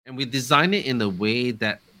And we designed it in a way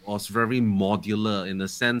that was very modular in the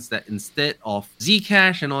sense that instead of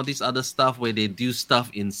Zcash and all these other stuff where they do stuff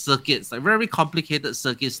in circuits, like very complicated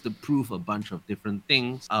circuits to prove a bunch of different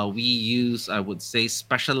things, we use, I would say,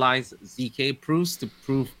 specialized ZK proofs to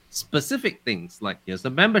prove specific things. Like here's a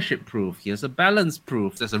membership proof, here's a balance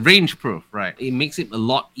proof, there's a range proof, right? It makes it a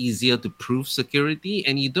lot easier to prove security,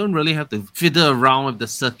 and you don't really have to fiddle around with the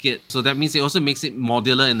circuit. So that means it also makes it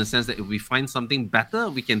modular in the sense that if we find something better,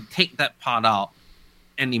 we can take that part out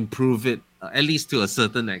and improve it, at least to a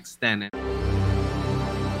certain extent.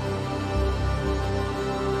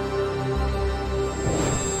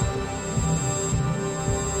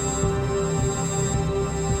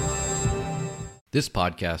 This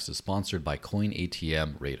podcast is sponsored by Coin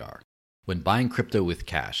ATM Radar. When buying crypto with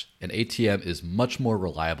cash, an ATM is much more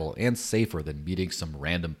reliable and safer than meeting some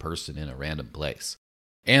random person in a random place.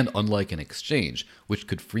 And unlike an exchange, which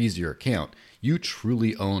could freeze your account, you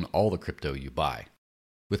truly own all the crypto you buy.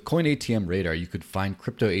 With Coin ATM Radar, you could find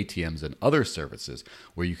crypto ATMs and other services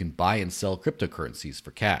where you can buy and sell cryptocurrencies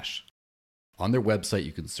for cash. On their website,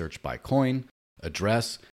 you can search by coin,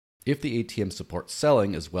 address, if the ATM supports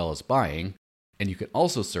selling as well as buying, and you can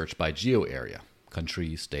also search by geo area,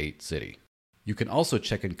 country, state, city. You can also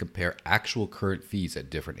check and compare actual current fees at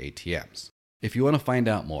different ATMs. If you want to find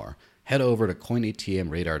out more, head over to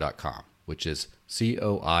coinatmradar.com, which is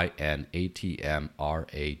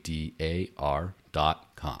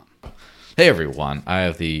coinatmradar.com. Hey everyone, I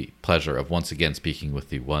have the pleasure of once again speaking with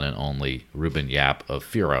the one and only Reuben Yap of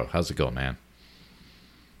Firo. How's it going, man?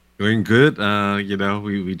 Doing good.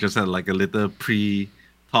 We just had like a little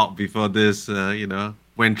pre-talk before this,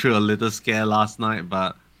 went through a little scare last night,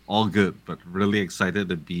 but all good. But really excited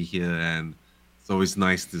to be here, and it's always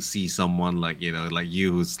nice to see someone like you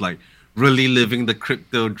who's like really living the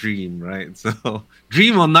crypto dream, right? So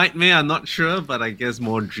dream or nightmare, I'm not sure, but I guess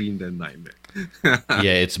more dream than nightmare.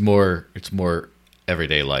 Yeah, it's more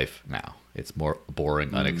everyday life now. It's more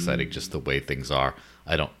boring, unexciting, just the way things are.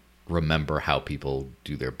 I don't remember how people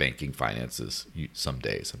do their banking finances some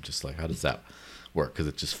days. I'm just like, how does that work? Because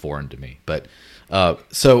it's just foreign to me. But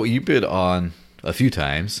so you've been on a few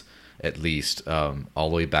times, at least, all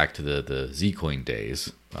the way back to the Zcoin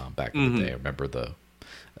days back in the day. I remember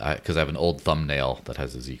because I have an old thumbnail that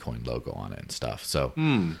has a Zcoin logo on it and stuff. So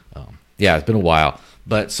yeah, it's been a while.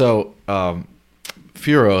 But so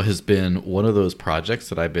Firo has been one of those projects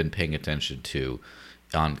that I've been paying attention to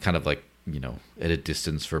on kind of like, at a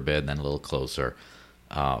distance for a bit and then a little closer.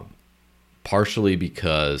 Partially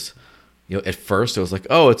because, at first it was like,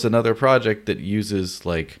 oh, it's another project that uses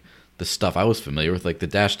like the stuff I was familiar with, like the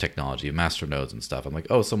Dash technology, masternodes and stuff. I'm like,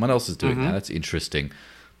 oh, someone else is doing that. That's interesting.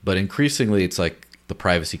 But increasingly it's like the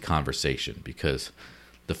privacy conversation, because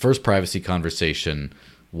the first privacy conversation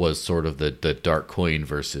was sort of the dark coin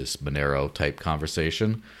versus Monero type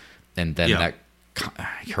conversation. And then I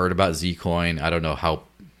heard about Zcoin. I don't know how,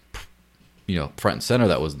 front and center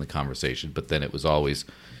that was in the conversation, but then it was always,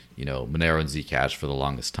 Monero and Zcash for the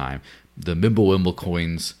longest time. The Mimblewimble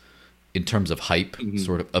coins, in terms of hype,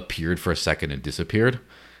 sort of appeared for a second and disappeared.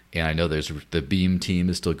 And I know there's the Beam team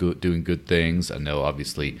is still doing good things. I know,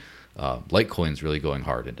 obviously, Litecoin's really going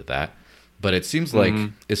hard into that. But it seems like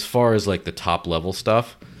as far as like the top level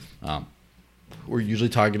stuff, we're usually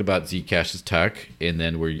talking about Zcash's tech, and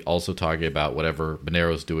then we're also talking about whatever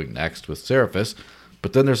Monero's doing next with Seraphis.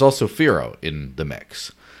 But then there's also Firo in the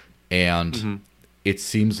mix. And it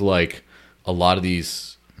seems like a lot of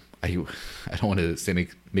these, I don't want to say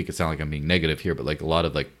make it sound like I'm being negative here, but like a lot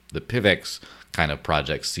of like the PivX kind of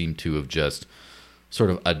projects seem to have just sort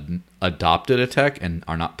of adopted a tech and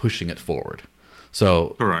are not pushing it forward.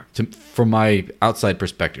 So from my outside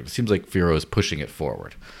perspective, it seems like Firo is pushing it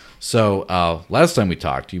forward. So last time we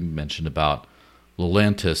talked, you mentioned about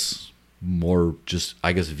Lelantus, more just,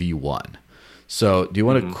 I guess, V1. So do you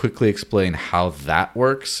want to quickly explain how that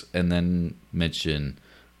works, and then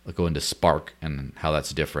go into Spark and how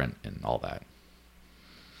that's different and all that?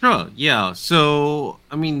 Sure, yeah. So,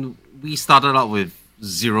 I mean, we started out with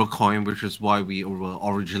Zero Coin, which is why we were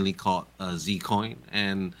originally called Zcoin.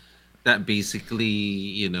 And that basically,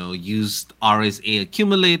 used RSA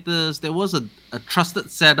accumulators. There was a trusted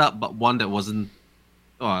setup, but one that wasn't.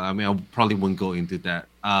 Oh, I mean, I probably wouldn't go into that.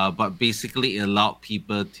 But basically, it allowed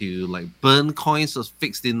people to like burn coins of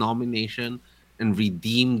fixed denomination and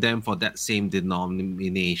redeem them for that same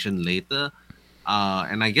denomination later.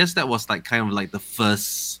 And I guess that was like kind of like the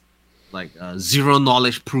first like zero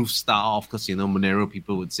knowledge proof style. Of course, Monero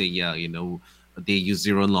people would say, they use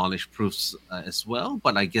zero knowledge proofs as well.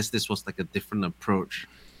 But I guess this was like a different approach.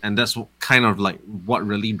 And that's kind of like what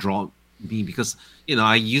really me because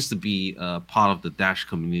I used to be part of the Dash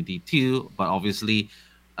community too, but obviously,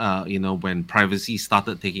 when privacy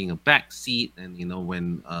started taking a back seat, and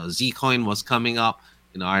when Zcoin was coming up,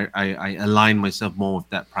 I aligned myself more with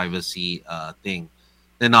that privacy thing.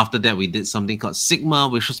 Then after that, we did something called Sigma,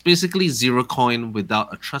 which was basically zero coin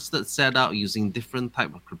without a trusted setup using different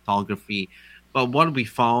type of cryptography. But what we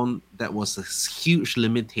found that was a huge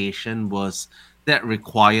limitation was that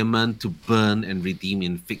requirement to burn and redeem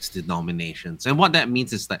in fixed denominations. And what that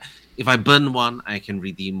means is that if I burn one, I can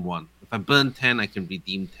redeem one. If I burn 10, I can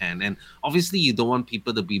redeem 10. And obviously, you don't want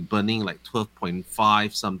people to be burning like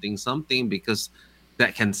 12.5 something something, because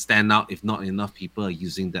that can stand out if not enough people are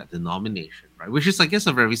using that denomination, right? Which is, I guess,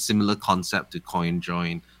 a very similar concept to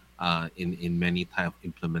CoinJoin in many type of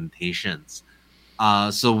implementations.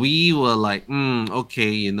 So we were like,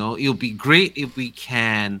 okay, it'll be great if we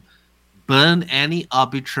can burn any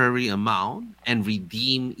arbitrary amount and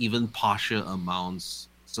redeem even partial amounts.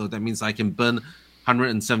 So that means I can burn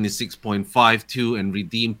 176.52 and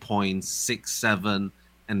redeem 0.67,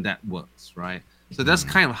 and that works, right? So that's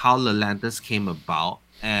kind of how Lelantus came about,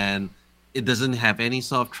 and it doesn't have any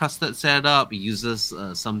sort of trusted setup. It uses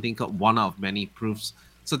something called one out of many proofs.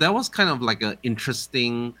 So that was kind of like an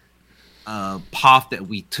interesting path that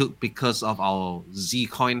we took because of our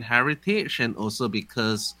Zcoin heritage, and also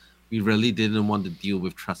because we really didn't want to deal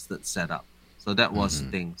with trusted setup. So that was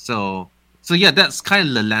the thing. So yeah, that's kind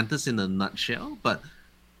of Lelantus in a nutshell. But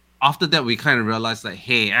after that, we kind of realized that,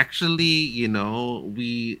 hey, actually,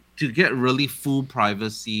 we to get really full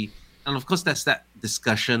privacy, and of course, that's that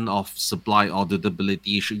discussion of supply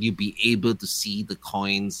auditability. Should you be able to see the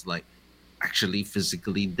coins like actually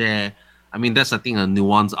physically there? I mean, that's, I think, a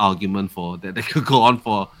nuanced argument for that could go on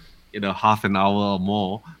for half an hour or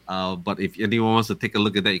more. But if anyone wants to take a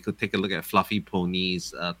look at that, you could take a look at Fluffy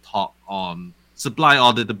Pony's talk on supply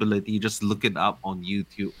auditability. Just look it up on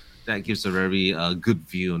YouTube. That gives a very good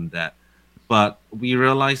view on that. But we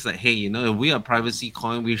realized that, hey, if we are privacy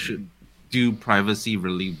coin, we should do privacy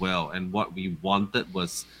really well. And what we wanted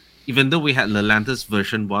was, even though we had Lelantus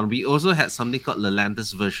version 1, we also had something called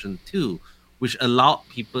Lelantus version 2, which allowed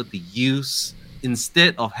people to use,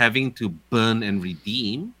 instead of having to burn and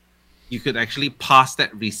redeem, you could actually pass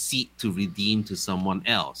that receipt to redeem to someone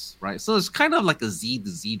else, right? So it's kind of like a Z to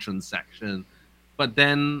Z transaction. But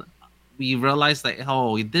then we realized that,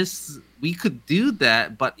 we could do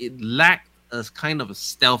that, but it lacked a kind of a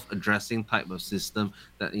stealth addressing type of system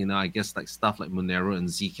that, I guess like stuff like Monero and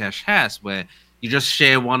Zcash has, where you just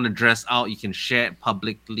share one address out, you can share it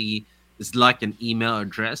publicly. It's like an email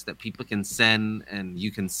address that people can send and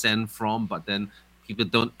you can send from, but then people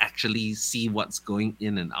don't actually see what's going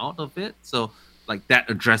in and out of it. So like that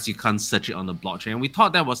address, you can't search it on the blockchain. And we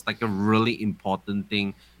thought that was like a really important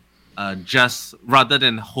thing, just rather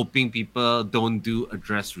than hoping people don't do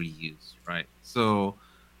address reuse, right? So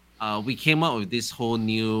we came up with this whole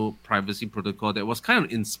new privacy protocol that was kind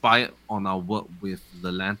of inspired on our work with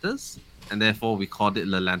Lelantus, and therefore we called it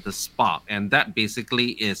Lelantus Spark. And that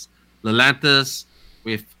basically is Lelantus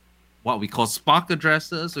with what we call Spark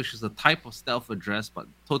addresses, which is a type of stealth address, but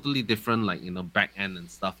totally different, like, back end and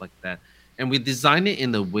stuff like that. And we designed it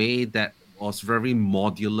in a way that was very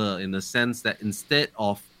modular, in the sense that instead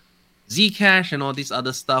of Zcash and all this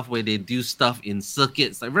other stuff where they do stuff in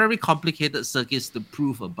circuits, like very complicated circuits to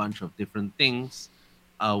prove a bunch of different things,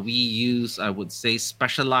 we use, I would say,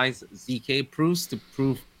 specialized ZK proofs to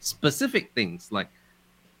prove specific things. Like,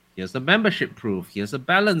 here's a membership proof, here's a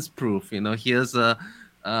balance proof, here's a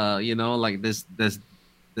like this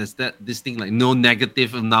thing like no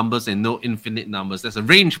negative numbers and no infinite numbers. That's a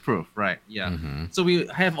range proof, right? Yeah. So we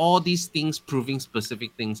have all these things proving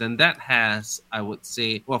specific things, and that has, I would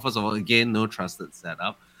say, well, first of all, again, no trusted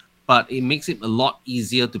setup, but it makes it a lot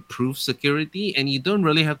easier to prove security, and you don't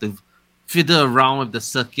really have to fiddle around with the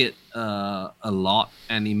circuit a lot,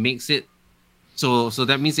 and it makes it so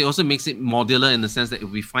that means it also makes it modular, in the sense that if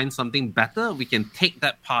we find something better, we can take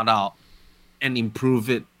that part out and improve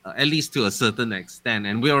it, at least to a certain extent.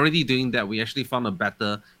 And we're already doing that. We actually found a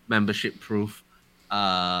better membership proof,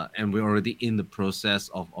 and we're already in the process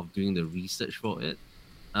of doing the research for it.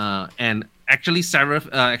 And actually, Spark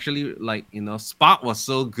was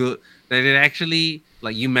so good that it actually,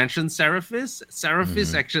 like you mentioned,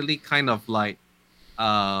 Seraphis actually kind of like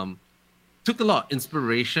took a lot of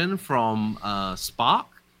inspiration from Spark,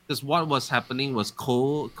 because what was happening was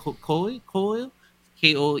Yuko,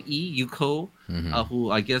 who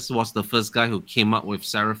I guess was the first guy who came up with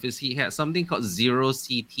Seraphis. He had something called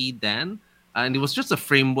 0CT then, and it was just a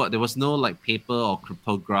framework. There was no like paper or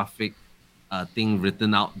cryptographic thing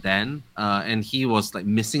written out then, and he was like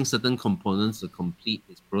missing certain components to complete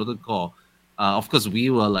his protocol. Of course, we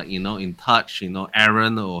were like in touch.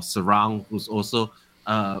 Aaron or Sarang, who's also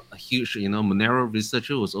a huge Monero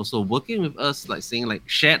researcher, was also working with us, like saying like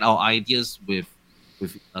shared our ideas with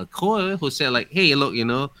Koa, who said like, hey, look,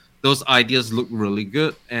 those ideas look really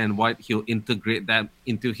good, and why he'll integrate that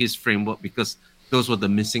into his framework because those were the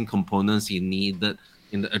missing components he needed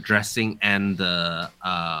in the addressing and the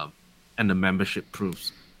membership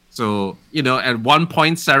proofs. So, at one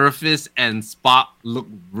point, Seraphis and Spark look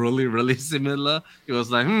really, really similar. It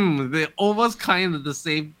was like, they're almost kind of the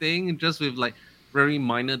same thing, just with like very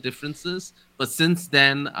minor differences. But since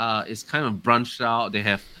then, it's kind of branched out. They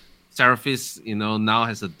have Seraphis, now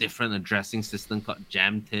has a different addressing system called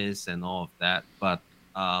Jamtis and all of that. But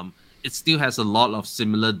it still has a lot of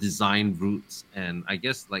similar design roots and I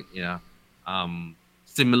guess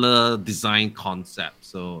similar design concepts.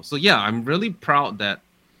 So yeah, I'm really proud that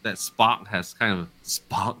Spark has kind of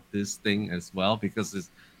sparked this thing as well, because it's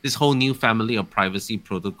this whole new family of privacy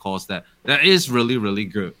protocols that is really, really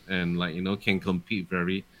good and can compete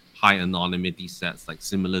very high anonymity sets, like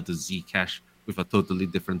similar to Zcash with a totally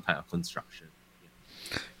different type of construction.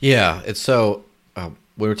 Yeah, it's so when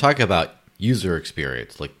we're talking about user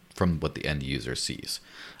experience, like from what the end user sees,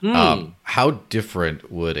 how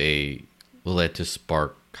different would a Lelantus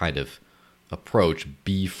Spark kind of approach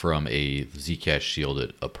be from a Zcash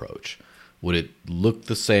shielded approach? Would it look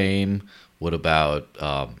the same? What about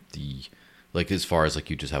as far as like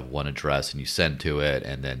you just have one address and you send to it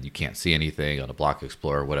and then you can't see anything on a block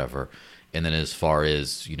explorer or whatever? And then as far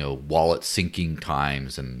as, wallet syncing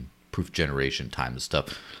times and proof generation time and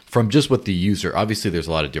stuff, from just what the user, obviously there's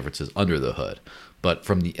a lot of differences under the hood, but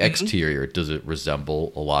from the exterior, does it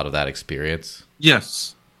resemble a lot of that experience?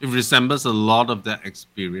 Yes. It resembles a lot of that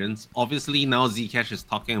experience. Obviously, now Zcash is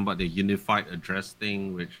talking about the unified address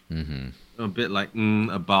thing, which a bit like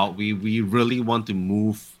about we really want to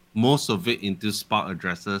move most of it into Spark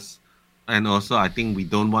addresses, and also I think we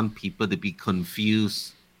don't want people to be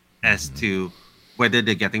confused as to whether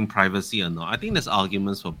they're getting privacy or not. I think there's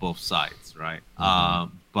arguments for both sides, right?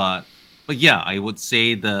 But yeah, I would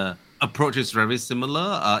say the approach is very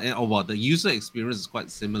similar. The user experience is quite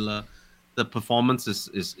similar. The performance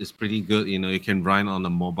is pretty good. You can run on a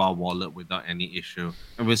mobile wallet without any issue,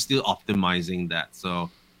 and we're still optimizing that. So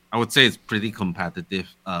I would say it's pretty competitive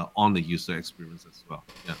on the user experience as well.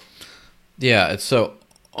 Yeah. Yeah, it's so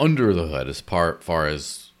under the hood as far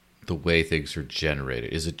as the way things are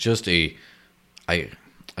generated. Is it just I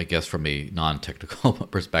guess from a non-technical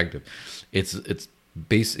perspective, it's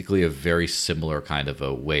basically a very similar kind of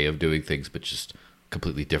a way of doing things, but just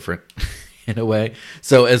completely different. In a way.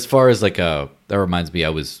 So as far as that reminds me, I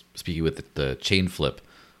was speaking with the chain flip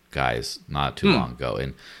guys not too long ago,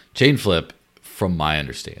 and chain flip, from my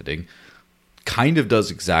understanding, kind of does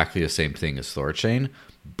exactly the same thing as Thorchain,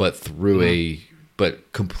 but through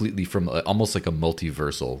but completely from almost like a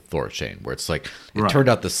multiversal Thorchain, where it's like it turned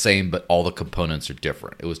out the same, but all the components are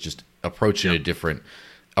different. It was just approaching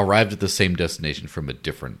arrived at the same destination from a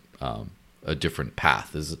different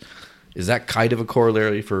path. Is that kind of a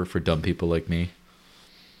corollary for dumb people like me?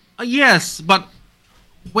 Yes, but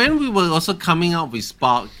when we were also coming out with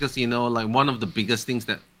Spark, because one of the biggest things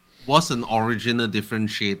that was an original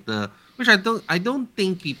differentiator, which I don't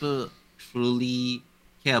think people truly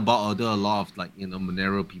care about, although a lot of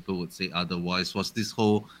Monero people would say otherwise, was this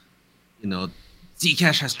whole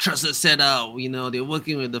Zcash has trusted setup, they're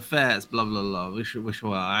working with the feds, blah blah blah. Which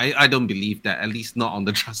I don't believe that, at least not on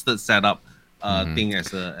the trusted setup thing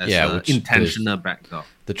as a intentional backdoor.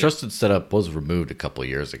 The trusted setup was removed a couple of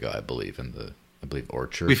years ago, I believe,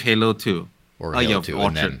 Orchard with Halo 2 or Halo 2,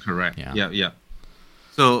 Orchard, then, correct? Yeah.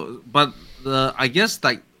 So, but I guess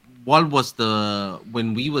what was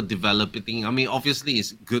when we were developing? I mean, obviously,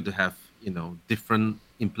 it's good to have different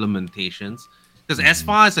implementations, because as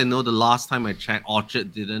far as I know, the last time I checked,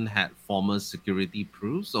 Orchard didn't have formal security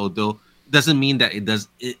proofs, although it doesn't mean that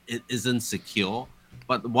it isn't secure.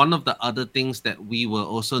 But one of the other things that we were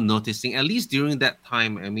also noticing, at least during that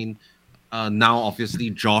time, I mean, now obviously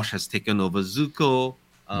Josh has taken over Zuko,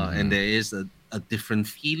 and there is a different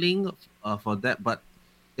feeling for that. But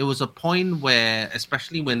there was a point where,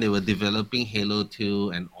 especially when they were developing Halo 2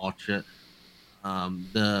 and Orchard,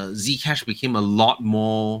 the Zcash became a lot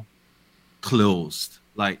more closed.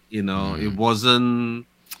 It wasn't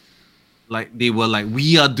like they were like,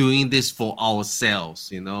 we are doing this for ourselves,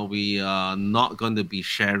 we are not going to be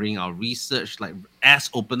sharing our research as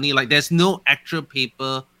openly. There's no actual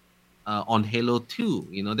paper on Halo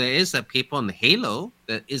 2. There is a paper on Halo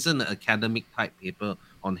that isn't an academic type paper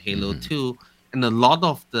on Halo 2, and a lot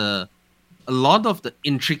a lot of the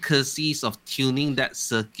intricacies of tuning that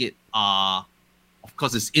circuit are, of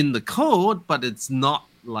course, it's in the code, but it's not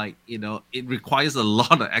like, it requires a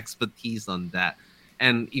lot of expertise on that.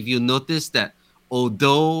 And if you notice that,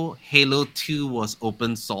 although Halo 2 was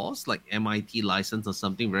open source, like MIT license or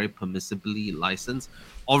something very permissibly licensed,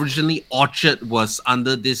 originally Orchard was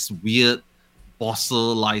under this weird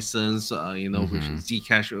Bossel license, which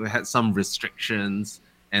Zcash had some restrictions,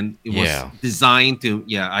 and it was designed to,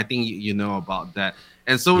 I think you know about that.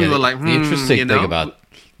 And so we were like, the interesting thing about,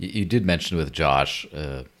 you did mention with Josh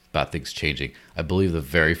about things changing. I believe the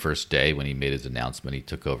very first day when he made his announcement, he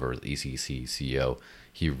took over the ECC CEO,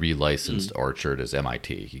 he relicensed Orchard as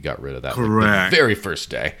MIT. He got rid of that like the very first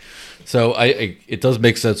day. So it does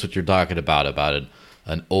make sense what you're talking about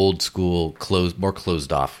an old school, more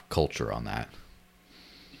closed off culture on that.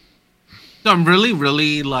 So I'm really,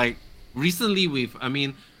 really like, recently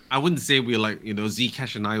I wouldn't say we're like,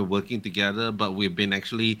 Zcash and I are working together, but we've been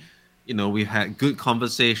actually, we've had good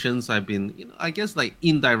conversations. I've been, I guess like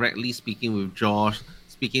indirectly speaking with Josh,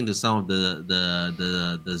 speaking to some of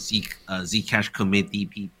the Zcash committee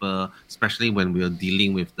people, especially when we were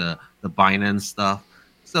dealing with the Binance stuff.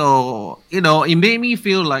 So, it made me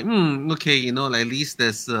feel like, okay, like at least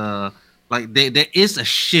there's like there is a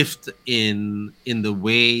shift in the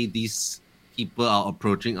way these people are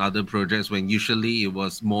approaching other projects, when usually it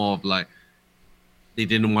was more of like they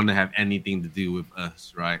didn't want to have anything to do with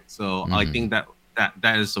us, right? So I think that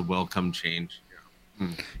is a welcome change.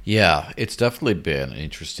 Yeah, it's definitely been an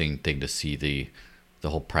interesting thing to see the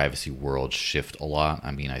whole privacy world shift a lot.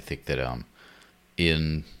 I mean, I think that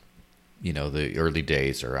in the early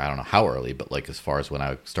days, or I don't know how early, but like as far as when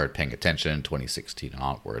I started paying attention in 2016 and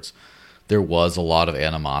onwards, there was a lot of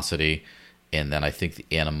animosity. And then I think the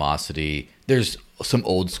animosity, there's some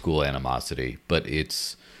old school animosity, but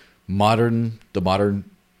it's the modern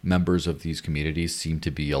members of these communities seem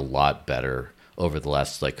to be a lot better over the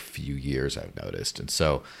last like few years, I've noticed. And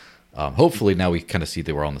so hopefully now we kind of see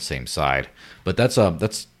that we're on the same side. But that's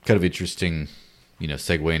kind of interesting,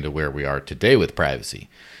 segue into where we are today with privacy.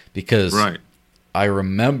 Because I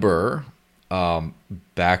remember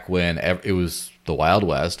back when it was the Wild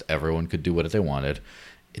West, everyone could do what they wanted.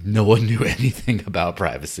 No one knew anything about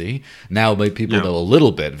privacy. Now people know a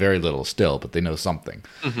little bit, very little still, but they know something.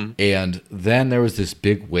 And then there was this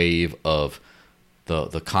big wave of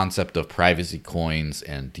the concept of privacy coins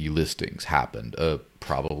and delistings happened.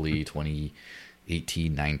 Probably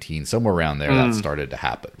 2018, 19, somewhere around there that started to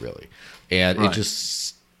happen, really. And it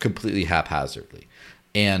just completely haphazardly.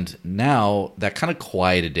 And now that kind of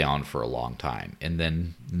quieted down for a long time. And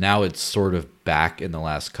then now it's sort of back in the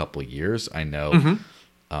last couple of years. I know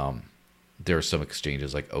there are some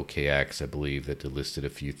exchanges like OKX, I believe, that delisted a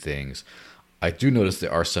few things. I do notice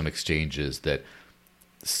there are some exchanges that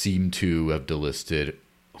seem to have delisted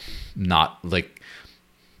not like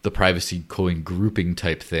the privacy coin grouping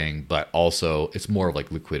type thing, but also it's more of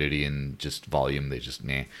like liquidity and just volume. They just,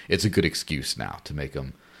 it's a good excuse now to make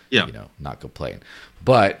them, not complain.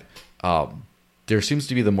 But there seems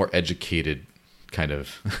to be the more educated kind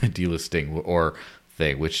of delisting or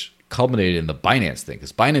thing, which culminated in the Binance thing,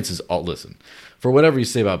 because Binance is listen, for whatever you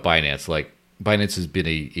say about Binance, like Binance has been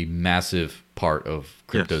a massive part of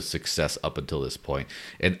crypto's success up until this point,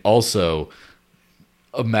 and also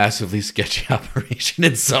a massively sketchy operation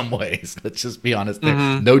in some ways. Let's just be honest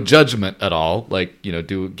there. No judgment at all. Like,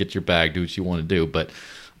 get your bag, do what you want to do. But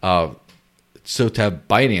so to have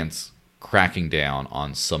Binance cracking down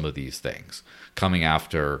on some of these things, coming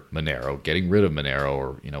after Monero, getting rid of Monero,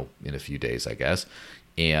 or in a few days, I guess.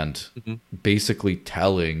 And basically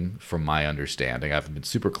telling, from my understanding, I haven't been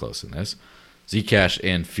super close in this, Zcash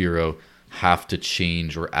and Firo have to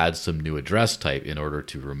change or add some new address type in order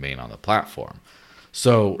to remain on the platform.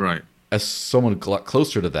 So as someone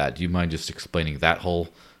closer to that, do you mind just explaining that whole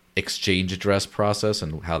exchange address process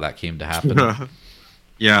and how that came to happen?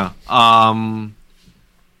 Yeah.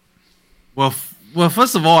 Well,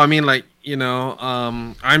 first of all, I mean, like,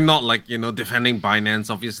 I'm not like, defending Binance.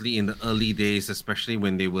 Obviously, in the early days, especially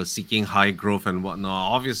when they were seeking high growth and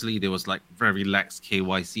whatnot, obviously there was like very lax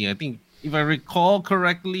KYC. I think if I recall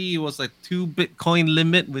correctly, it was like 2 Bitcoin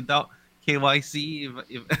limit without KYC,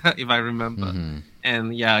 if I remember.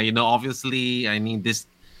 And obviously, I mean,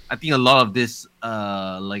 I think a lot of this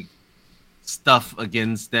like stuff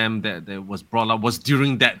against them that was brought up was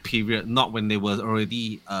during that period, not when they were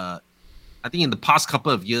already I think in the past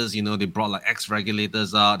couple of years, they brought like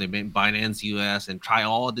ex-regulators out, they made Binance US and try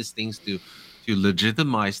all these things to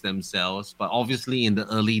legitimize themselves. But obviously in the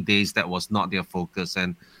early days, that was not their focus.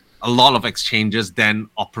 And a lot of exchanges then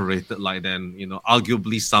operated like that.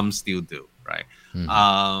 Arguably some still do. right? Hmm.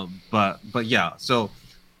 But yeah, so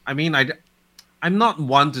I mean, I'm not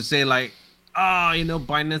one to say like,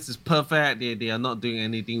 Binance is perfect. They are not doing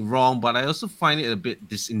anything wrong. But I also find it a bit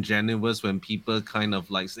disingenuous when people kind of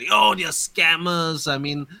like say, oh, they're scammers. I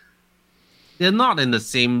mean, they're not in the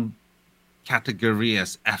same category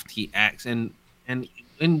as FTX. And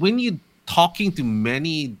when you're talking to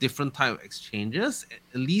many different type of exchanges,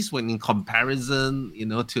 at least when in comparison,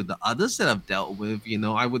 to the others that I've dealt with,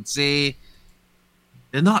 I would say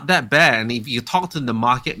they're not that bad. And if you talk to the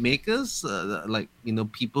market makers, like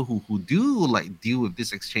people who do like deal with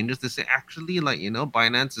these exchanges, they say actually like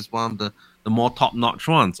Binance is one of the more top notch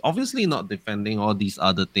ones. Obviously, not defending all these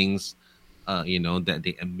other things, that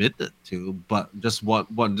they admitted to, but just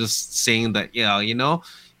just saying that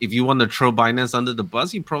if you want to throw Binance under the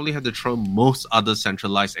bus, you probably have to throw most other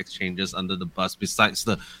centralized exchanges under the bus, besides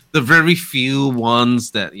the very few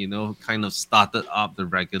ones that kind of started up the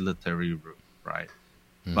regulatory route, right?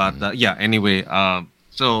 But Hmm. yeah, anyway,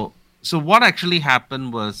 so what actually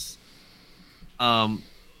happened was, um,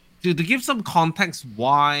 to give some context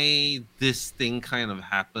why this thing kind of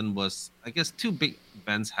happened was, I guess, two big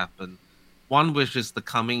events happened. One, which is the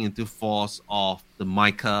coming into force of the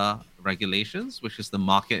MiCA regulations, which is the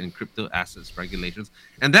market and crypto assets regulations,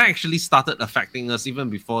 and that actually started affecting us even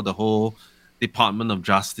before the whole Department of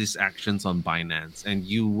Justice actions on Binance. And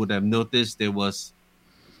you would have noticed there was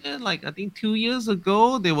like I think 2 years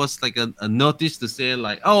ago, there was like a notice to say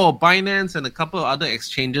like, oh, Binance and a couple of other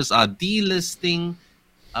exchanges are delisting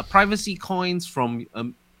privacy coins from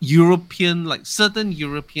European, like certain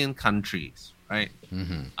European countries, right?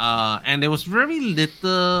 Hmm. And there was very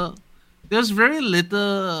little,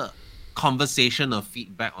 conversation or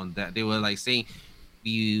feedback on that. They were like saying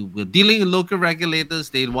we were dealing with local regulators.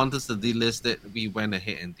 They want us to delist it. We went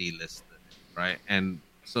ahead and delisted it, right? And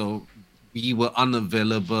so we were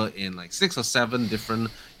unavailable in like 6 or 7 different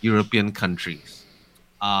European countries.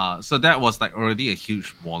 So that was like already a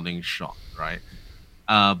huge warning shot, right?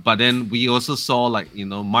 But then we also saw like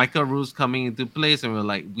MiCA rules coming into place, and we're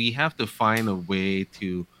like, we have to find a way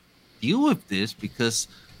to deal with this because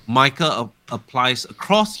MiCA applies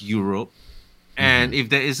across Europe, Hmm. and if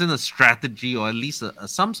there isn't a strategy or at least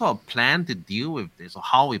some sort of plan to deal with this or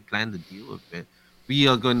how we plan to deal with it, we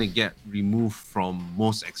are going to get removed from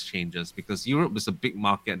most exchanges because Europe is a big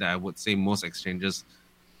market that I would say most exchanges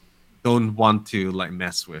don't want to like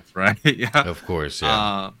mess with, right? Yeah. Of course, yeah.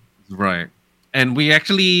 Uh, right. And we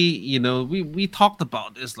actually, we talked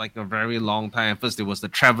about this like a very long time. First, there was the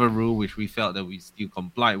travel rule, which we felt that we still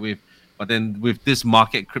complied with. But then with this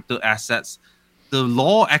market crypto assets, the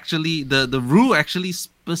law actually, the rule actually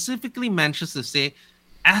specifically mentions to say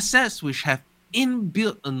assets which have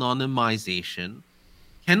inbuilt anonymization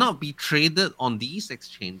cannot be traded on these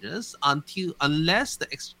exchanges unless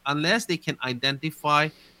they can identify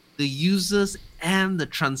the users and the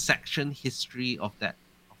transaction history of that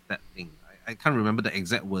thing. I can't remember the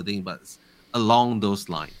exact wording, but it's along those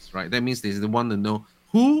lines, right? That means they want to know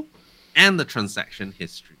who and the transaction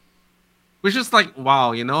history. Which is like,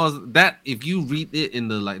 wow, that if you read it in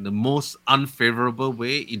the most unfavorable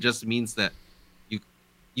way, it just means that you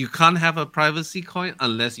you can't have a privacy coin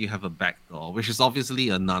unless you have a backdoor, which is obviously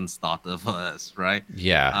a non-starter for us, right?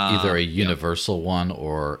 Yeah, either a Yeah, universal one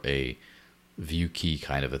or a view key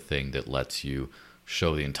kind of a thing that lets you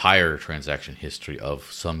show the entire transaction history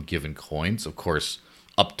of some given coins. Of course,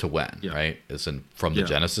 up to when, yeah, right? As in from the yeah,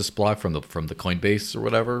 Genesis block, from the Coinbase or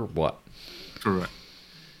whatever. What? correct.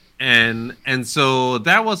 And so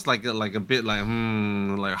that was like a bit like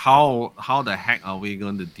like how the heck are we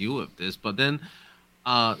going to deal with this? But then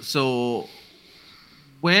so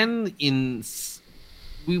when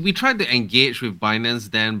we tried to engage with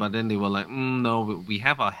Binance then, but then they were like, no, we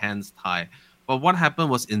have our hands tied. But what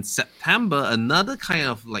happened was in September, another kind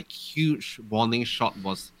of like huge warning shot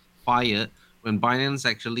was fired when Binance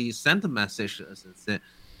actually sent a message to us and said,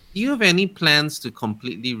 "Do you have any plans to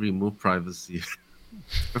completely remove privacy?"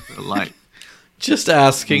 Like, Just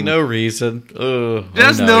asking, mm, no reason. Oh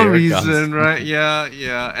there's no, no here it comes. reason, right? Yeah,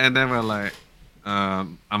 yeah. And then we're like,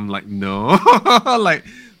 I'm like, no, like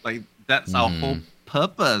that's our Hmm. whole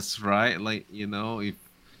purpose, right? Like, if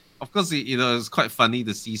of course, it's quite funny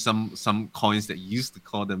to see some coins that used to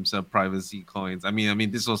call themselves privacy coins. I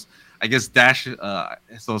mean, this was, I guess, Dash.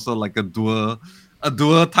 It's also like a dual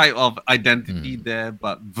type of identity Hmm. there.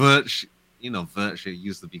 But Verge, Verge, it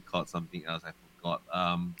used to be called something else. I forgot.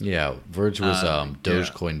 Yeah, Verge was Yeah.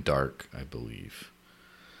 Dogecoin Dark, I believe.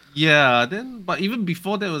 Yeah, then but even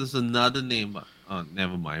before there was another name, but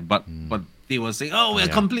never mind. But they were saying, "Oh, Oh we're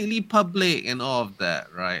yeah, completely public" and all of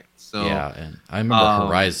that, right? So, yeah, and I remember um,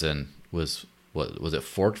 Horizon was what was it,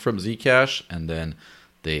 forked from Zcash, and then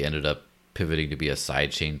they ended up pivoting to be a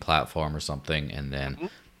sidechain platform or something, and then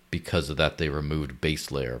because of that they removed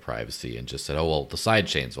base layer privacy and just said, oh well, the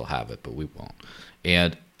sidechains will have it but we won't.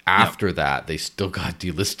 And after that they still got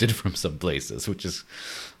delisted from some places, which is,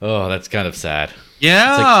 oh, that's kind of sad.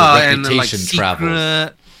 Yeah, it's like the reputation and like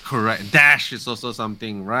travels. Correct. Dash is also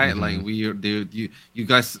something, right? Like you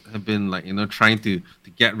guys have been like, trying to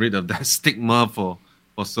get rid of that stigma for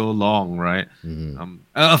so long, right?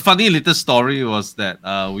 A funny little story was that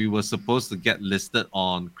we were supposed to get listed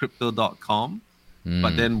on crypto.com,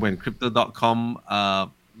 but then when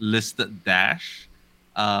crypto.com listed Dash,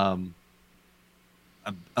 a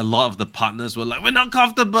lot of the partners were like, we're not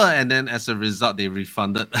comfortable, and then as a result they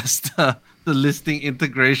refunded us the listing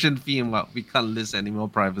integration fee, and we can't list any more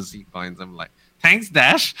privacy coins. I'm like, thanks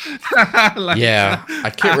Dash. Like, yeah,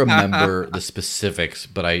 I can't remember the specifics,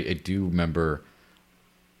 but I do remember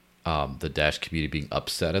the Dash community being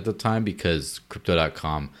upset at the time because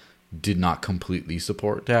crypto.com did not completely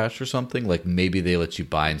support Dash or something. Like maybe they let you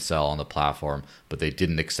buy and sell on the platform, but they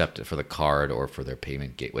didn't accept it for the card or for their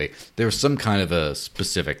payment gateway. There was some kind of a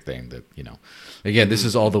specific thing that, again, this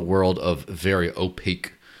is all the world of very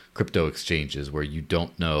opaque crypto exchanges where you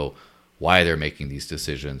don't know why they're making these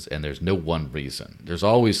decisions, and there's no one reason. There's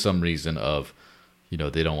always some reason of,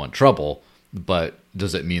 they don't want trouble, but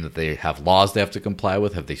does it mean that they have laws they have to comply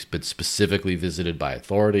with? Have they been specifically visited by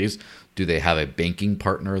authorities? Do they have a banking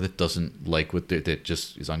partner that doesn't like what that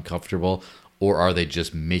just is uncomfortable? Or are they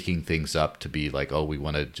just making things up to be like, oh, we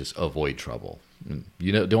want to just avoid trouble? And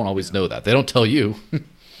don't always know that. They don't tell you.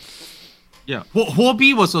 Yeah,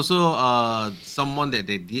 Huobi was also someone that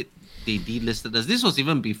they delisted us. This was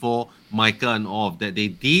even before Micah and all of that. They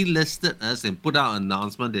delisted us and put out an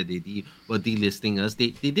announcement that they were delisting us. They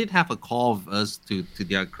did have a call of us, to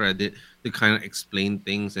their credit, to kind of explain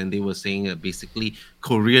things, and they were saying that basically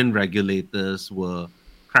Korean regulators were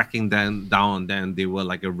cracking down on them. They were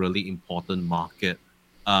like a really important market,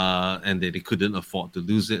 and they couldn't afford to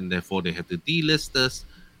lose it, and therefore they had to delist us.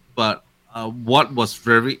 But what was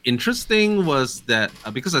very interesting was that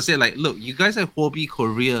because I said, like, look, you guys have Huobi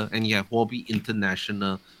Korea and you have Huobi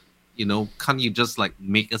International, can't you just like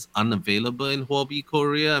make us unavailable in Huobi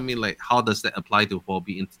Korea? I mean, like, how does that apply to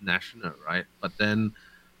Huobi International, right? But then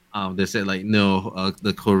they said, like, no,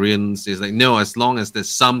 the Koreans is like, no, as long as there's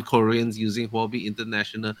some Koreans using Huobi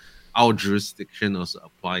International, our jurisdiction also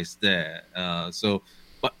applies there.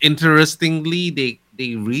 But interestingly, they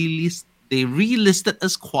relisted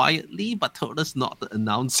us quietly, but told us not to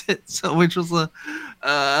announce it. So, which was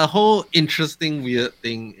a whole interesting, weird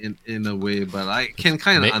thing in a way. But I can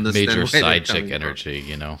kind of understand major where side chick energy,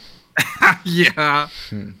 yeah,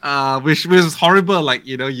 which was horrible. Like,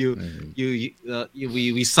 we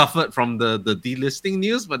suffered from the delisting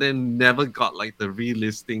news, but then never got like the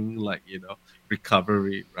relisting, like,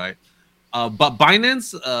 recovery, right? But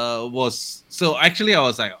Binance was, so actually I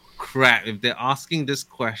was like, crap, if they're asking this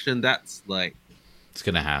question, that's like, it's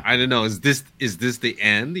gonna happen. I don't know, is this the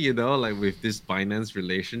end, like with this Binance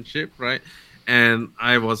relationship, right? And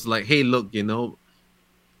I was like, hey, look,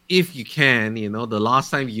 if you can, the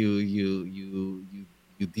last time you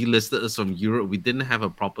delisted us from Europe, we didn't have a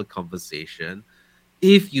proper conversation.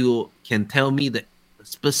 If you can tell me the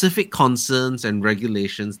specific concerns and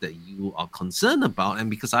regulations that you are concerned about, and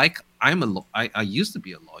because I used to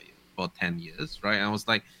be a lawyer for 10 years, right? I was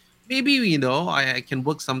like, maybe, I can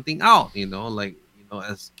work something out,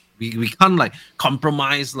 as we can't like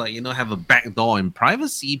compromise, like, have a backdoor in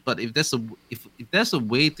privacy, but if there's a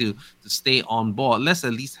way to stay on board, let's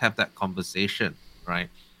at least have that conversation, right?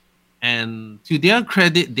 And to their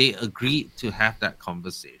credit, they agreed to have that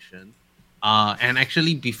conversation. And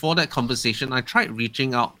actually, before that conversation, I tried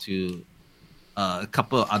reaching out to a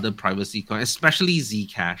couple of other privacy coins, especially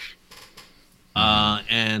Zcash.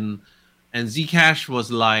 And Zcash was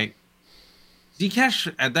like,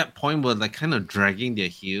 Zcash at that point were like kind of dragging their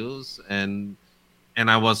heels, and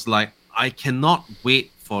I was like, I cannot wait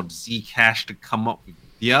for Zcash to come up with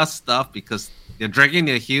their stuff because they're dragging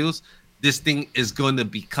their heels. This thing is going to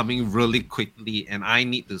be coming really quickly, and I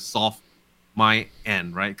need to solve my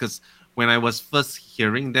end, right? Because when I was first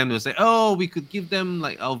hearing them, they would say, oh, we could give them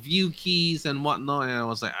like our view keys and whatnot, and I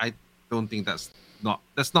was like, I don't think that's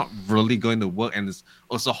not really going to work, and it's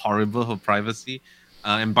also horrible for privacy.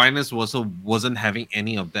 And Binance wasn't having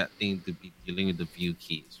any of that thing to be dealing with the view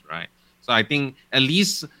keys, right? So I think at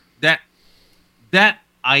least that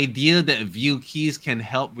idea that view keys can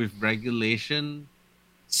help with regulation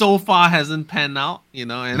so far hasn't panned out,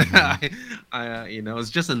 and I it's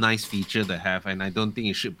just a nice feature to have, and I don't think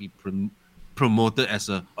it should be promoted as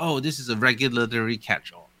this is a regulatory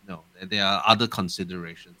catch-all. no, there are other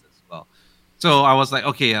considerations as well. So I was like,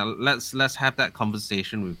 okay, let's have that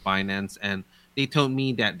conversation with Binance, and they told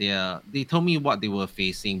me that they told me what they were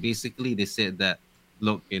facing. Basically, they said that,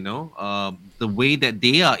 look, the way that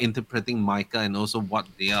they are interpreting MiCA and also what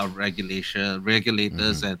their regulators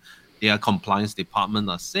Mm-hmm. and their compliance department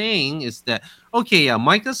are saying is that, okay, yeah,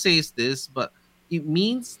 MiCA says this, but it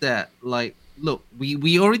means that, like, look,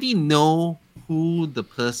 we already know who the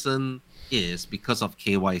person is because of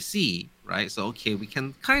KYC, right? So okay, we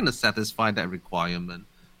can kind of satisfy that requirement.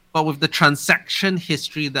 But with the transaction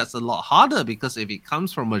history, that's a lot harder, because if it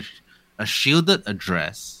comes from a shielded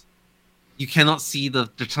address, you cannot see the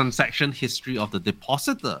transaction history of the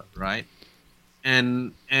depositor, right?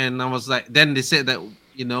 And I was like, then they said that,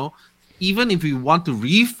 even if we want to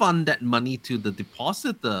refund that money to the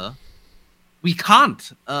depositor, we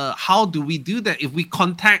can't. How do we do that? If we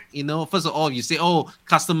contact, first of all, you say, oh,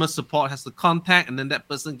 customer support has to contact, and then that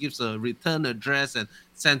person gives a return address and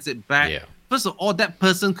sends it back. Yeah. First of all, that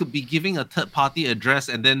person could be giving a third party address,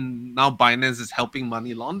 and then now Binance is helping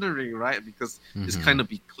money laundering, right? Because it's Mm-hmm. kind of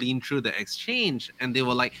be clean through the exchange. And they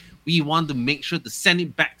were like, we want to make sure to send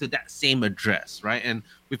it back to that same address, right? And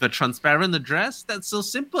with a transparent address, that's so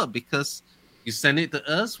simple, because you send it to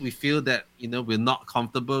us, we feel that, we're not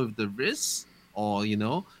comfortable with the risk, or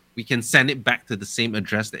we can send it back to the same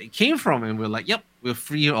address that it came from, and we're like, yep, we're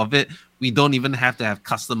free of it. We don't even have to have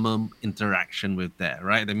customer interaction with that,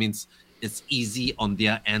 right? That means it's easy on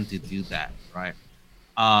their end to do that, right?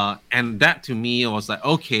 And that, to me, was like,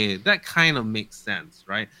 okay, that kind of makes sense,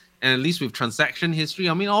 right? And at least with transaction history,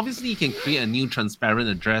 I mean, obviously you can create a new transparent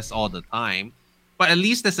address all the time, but at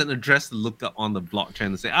least there's an address to look up on the blockchain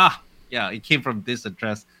and say, yeah, it came from this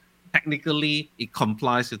address. Technically, it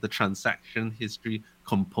complies with the transaction history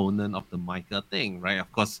component of the MiCA thing, right?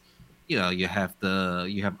 Of course, you have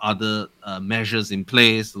other measures in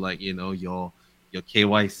place, like, your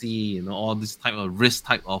KYC, all this type of risk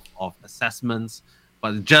type of assessments.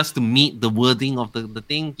 But just to meet the wording of the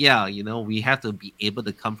thing, yeah, we have to be able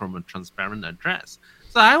to come from a transparent address.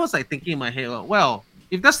 So I was like thinking in my head, well,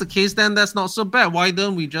 if that's the case, then that's not so bad. Why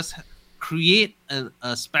don't we just create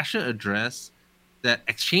a special address that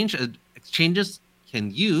exchanges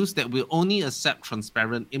can use, that will only accept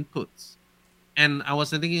transparent inputs? And I was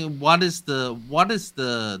thinking, what is the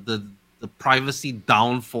privacy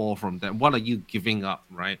downfall from that? What are you giving up,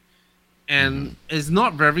 right? Mm-hmm. And it's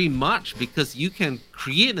not very much, because you can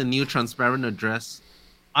create a new transparent address,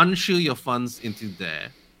 unshield your funds into there,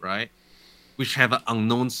 right? Which have an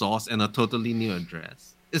unknown source and a totally new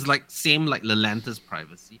address. It's like same like Lelantus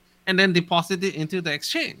privacy, and then deposit it into the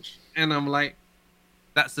exchange. And I'm like,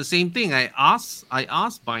 that's the same thing. I asked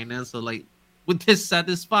Binance, so like, would this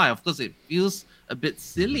satisfy? Of course, it feels a bit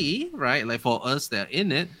Mm-hmm. silly, right? Like for us that are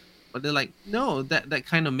in it, but they're like, no, that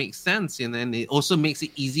kind of makes sense, and then it also makes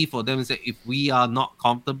it easy for them to say, if we are not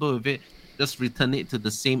comfortable with it, just return it to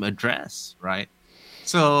the same address, right?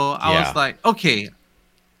 So I was Yeah. like, okay,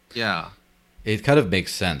 yeah, It kind of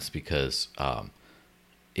makes sense because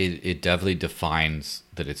it definitely defines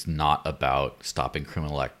that it's not about stopping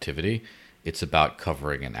criminal activity. It's about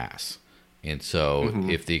covering an ass. And so mm-hmm,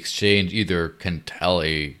 if the exchange either can tell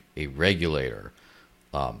a regulator,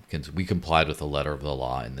 we complied with the letter of the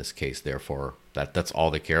law in this case, therefore that's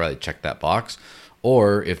all they care about, they check that box.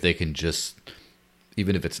 Or if they can just,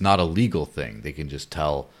 even if it's not a legal thing, they can just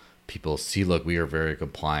tell people, see, look, we are very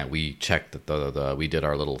compliant. We checked that we did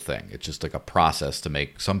our little thing. It's just like a process to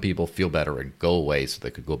make some people feel better and go away so they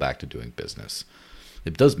could go back to doing business.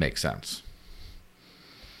 It does make sense.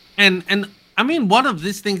 and I mean, one of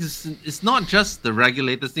these things is not just the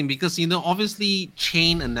regulators thing, because obviously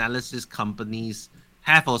chain analysis companies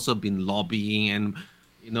have also been lobbying and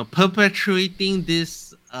perpetuating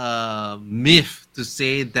this myth to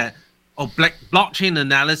say that, oh, blockchain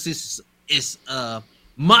analysis is a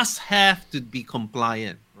must have to be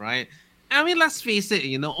compliant, right? I mean, let's face it,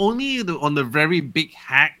 only on the very big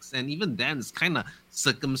hacks, and even then it's kind of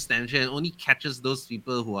circumstantial and only catches those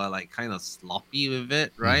people who are like kind of sloppy with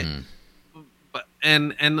it, right? Mm-hmm. But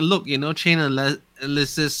and look, chain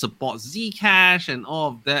analysis supports Zcash and all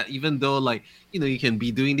of that, even though, like, you can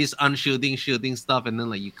be doing this shielding stuff, and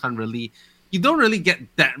then like you don't really get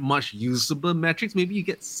that much usable metrics. Maybe you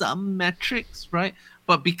get some metrics, right?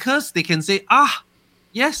 But because they can say,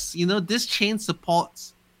 yes, this chain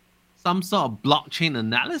supports some sort of blockchain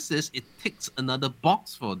analysis, it ticks another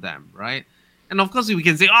box for them, right? And of course, we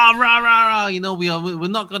can say, rah, rah, rah, we're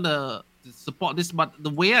not gonna support this. But the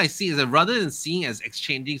way I see it is that, rather than seeing as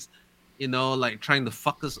exchanges, like trying to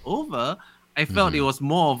fuck us over, I felt it was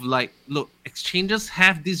more of like, look, exchanges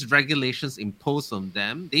have these regulations imposed on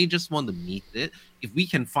them. They just want to meet it. If we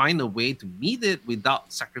can find a way to meet it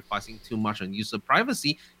without sacrificing too much on user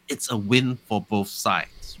privacy, it's a win for both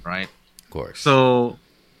sides, right? Of course. So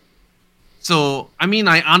I mean,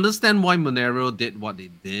 I understand why Monero did what they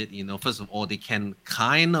did. First of all, they can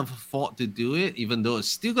kind of afford to do it, even though it's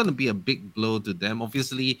still going to be a big blow to them.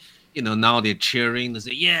 Obviously, now they're cheering to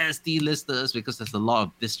say, yes, delisters, because there's a lot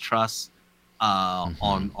of distrust on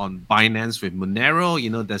Binance with Monero.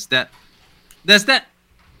 There's that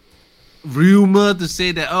rumor to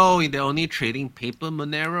say that, oh, they're only trading paper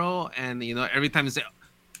Monero, and every time they say,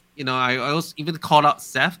 I also even called out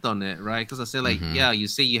Seth on it, right? Because I said, like, yeah, you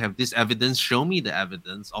say you have this evidence, show me the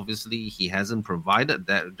evidence. Obviously, he hasn't provided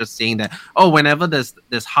that. Just saying that, oh, whenever there's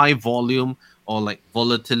high volume or like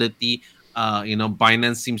volatility,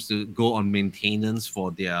 Binance seems to go on maintenance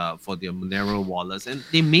for their Monero wallets, and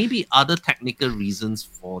there may be other technical reasons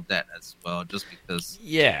for that as well. Just because,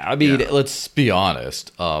 yeah, I mean, let's be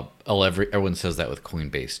honest. Everyone says that with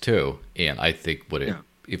Coinbase too, and I think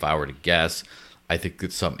if I were to guess, I think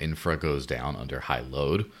that some infra goes down under high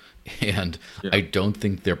load, and I don't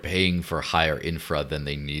think they're paying for higher infra than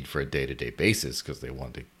they need for a day-to-day basis because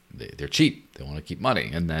they're cheap. They want to keep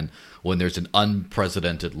money. And then when there's an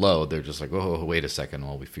unprecedented low, they're just like, oh, wait a second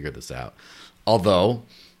while we figure this out. Although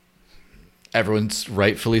everyone's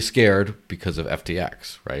rightfully scared because of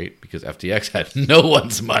FTX, right? Because FTX had no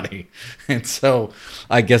one's money. And so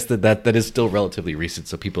I guess that is still relatively recent,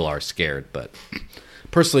 so people are scared, but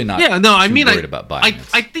personally not worried about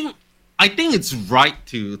Binance. I think it's right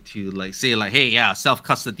to like say like, hey, yeah,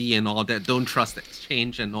 self-custody and all that, don't trust the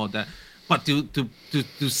exchange and all that. But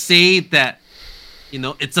to say that,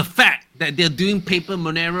 it's a fact that they're doing paper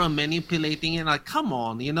Monero and manipulating it, like, come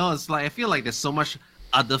on, it's like, I feel like there's so much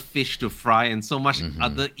other fish to fry and so much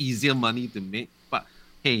other easier money to make. But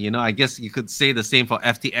hey, I guess you could say the same for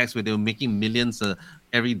FTX, where they were making millions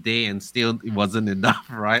every day and still it wasn't enough,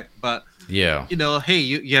 right? But yeah, hey,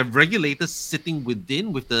 you have regulators sitting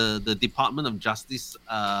within with the Department of Justice,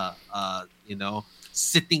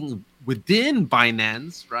 sitting within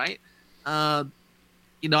Binance, right?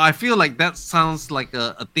 I feel like that sounds like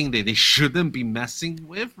a thing that they shouldn't be messing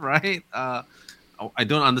with, right? I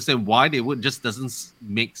don't understand why they would. Just doesn't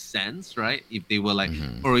make sense, right? If they were like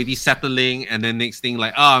already settling, and then next thing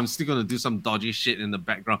like, oh, I'm still gonna do some dodgy shit in the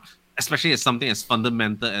background, especially as something as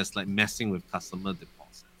fundamental as like messing with customer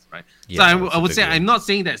deposits, right? Yeah, so I would say I'm not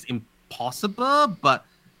saying that's impossible, but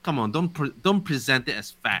come on, don't present it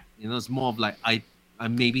as fact. It's more of like I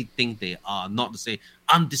maybe think they are, not to say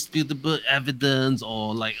undisputable evidence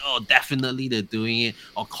or like, oh, definitely they're doing it,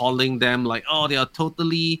 or calling them like, oh, they are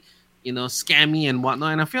totally, scammy and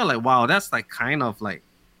whatnot. And I feel like, wow, that's like kind of like,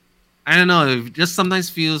 I don't know, it just sometimes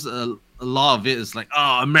feels a lot of it is like,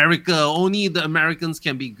 oh, America, only the Americans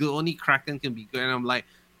can be good, only Kraken can be good. And I'm like,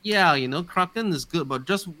 yeah, Kraken is good, but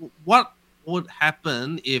just what would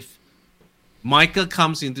happen if Micah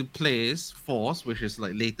comes into force, which is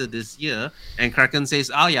like later this year, and Kraken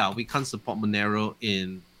says, oh yeah, we can't support Monero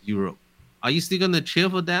in Europe. Are you still going to cheer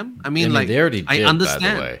for them? I mean, like, they already did, I understand.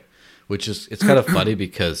 By the way, which is, it's kind of funny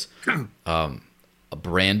because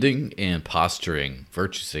branding and posturing,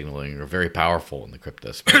 virtue signaling are very powerful in the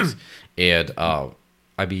crypto space. And I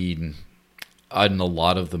mean, in a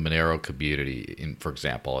lot of the Monero community, for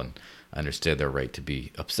example, and I understand their right to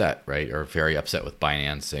be upset, right? Or very upset with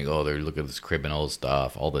Binance saying, oh, they're looking at this criminal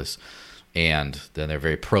stuff, all this. And then they're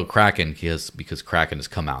very pro-Kraken because Kraken has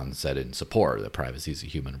come out and said in support that privacy is a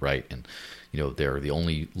human right. And, they're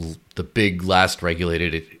the big last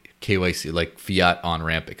regulated KYC, like fiat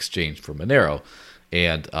on-ramp exchange for Monero.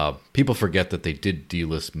 And people forget that they did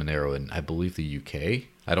delist Monero in, I believe, the UK.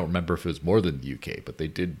 I don't remember if it was more than the UK, but they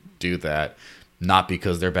did do that. Not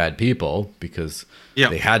because they're bad people, because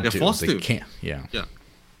they had to. They can't. Yeah.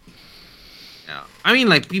 I mean,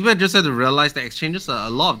 like, people just have to realize that exchanges, a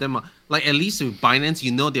lot of them are, like, at least with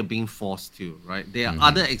Binance, they're being forced to, right? There are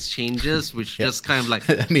other exchanges which just kind of like...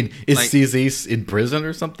 I mean, is CZ in prison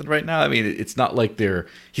or something right now? I mean, it's not like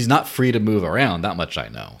he's not free to move around, that much I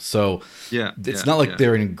know. So it's not like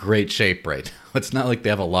they're in great shape right now. It's not like they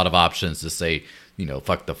have a lot of options to say,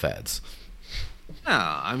 fuck the feds.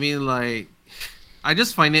 Yeah, I mean, like... I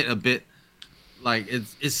just find it a bit like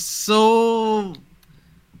it's so,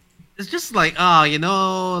 it's just like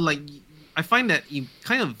like, I find that it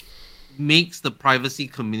kind of makes the privacy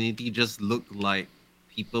community just look like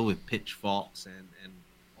people with pitchforks and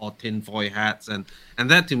or tinfoil hats, and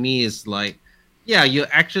that to me is like, yeah, you're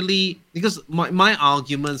actually, because my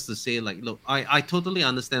arguments to say like, look, I totally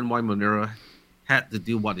understand why Monero had to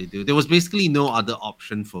do what they do. There was basically no other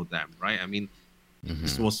option for them, right? I mean,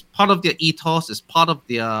 this was part of their ethos, it's part of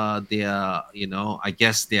their I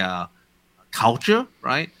guess their culture,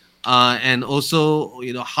 right? And also,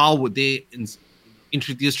 how would they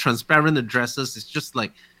introduce transparent addresses? It's just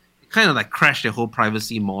like it kind of like crash their whole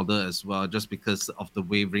privacy model as well, just because of the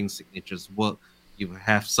way ring signatures work. You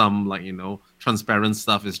have some transparent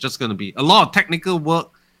stuff. It's just going to be a lot of technical work,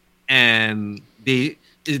 and it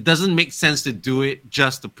doesn't make sense to do it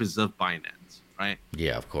just to preserve Binance, right?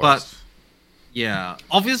 Yeah, of course. But yeah,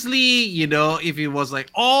 obviously, if it was like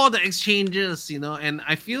all the exchanges, and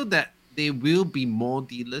I feel that there will be more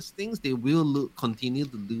delistings. They will continue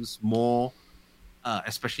to lose more,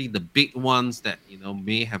 especially the big ones that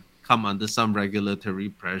may have come under some regulatory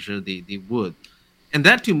pressure. They would, and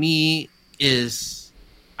that to me is,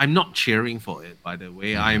 I'm not cheering for it. By the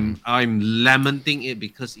way, I'm lamenting it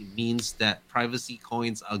because it means that privacy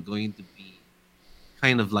coins are going to be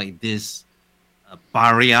kind of like this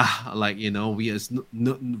barrier, we are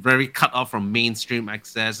very cut off from mainstream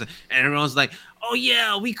access, and everyone's like, oh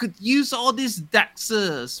yeah, we could use all these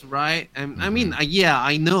dexes, right? And I mean, yeah,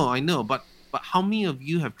 I know, but how many of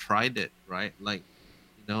you have tried it, right?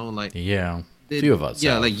 Yeah, a few of us.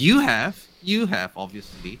 Yeah, like you have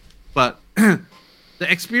obviously, but the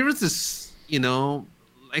experience is,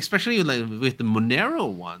 especially like with the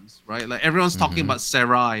Monero ones, right? Like everyone's talking about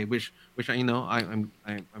Serai, which I'm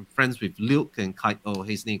friends with Luke and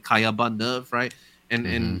his name Kayaba Nerve, right?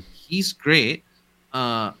 And he's great.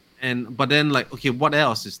 But then okay, what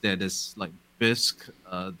else is there? There's like Bisq,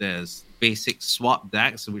 there's basic swap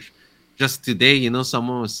DAX, which just today,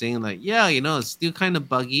 someone was saying like, yeah, it's still kind of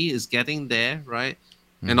buggy, it's getting there, right?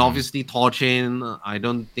 And obviously Torchain, I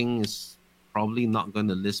don't think is probably not going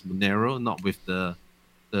to list Monero, not with the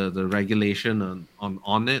regulation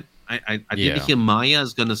on it. I didn't hear Maya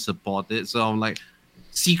is going to support it. So I'm like,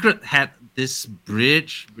 Secret had this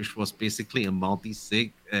bridge, which was basically a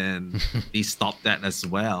multi-sig, and they stopped that as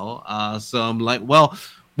well. So I'm like, well,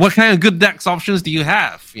 what kind of good DEX options do you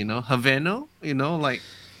have? Haveno?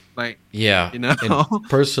 Yeah. And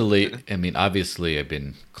personally, I mean, obviously I've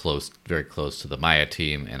been very close to the Maya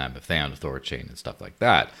team, and I'm a fan of Thorchain and stuff like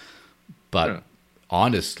that. But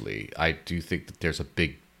honestly, I do think that there's a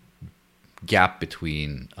big gap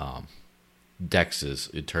between dexes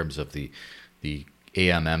in terms of the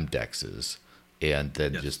AMM dexes and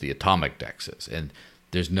then just the atomic dexes. And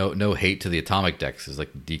there's no hate to the atomic dexes like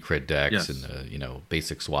the Decred dex and the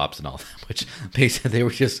basic swaps and all that, which basically they were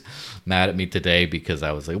just mad at me today because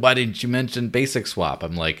I was like, why didn't you mention basic swap?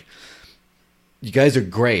 I'm like, you guys are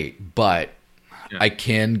great, but I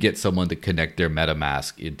can get someone to connect their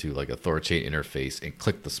MetaMask into like a Thorchain interface and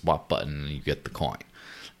click the swap button and you get the coin.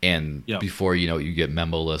 And before you get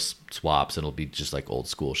memoless swaps, it'll be just like old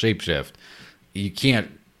school Shapeshift. You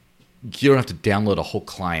don't have to download a whole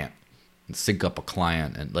client and sync up a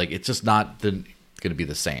client, and like it's just not going to be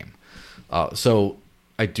the same. So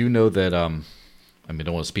I do know that I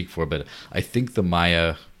don't want to speak for, but I think the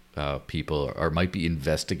Maya people might be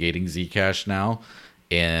investigating Zcash now,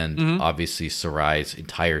 and obviously Sarai's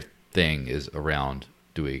entire thing is around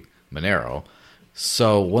doing Monero.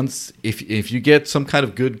 So if you get some kind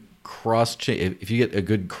of good if you get a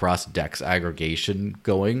good cross DEX aggregation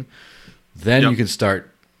going, then you can start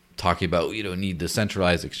talking about need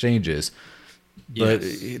decentralized exchanges. But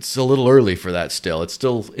it's a little early for that still. It's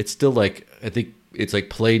still like, I think it's like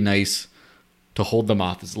play nice to hold them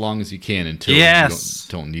off as long as you can until you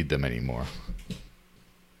don't need them anymore.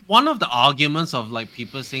 One of the arguments of like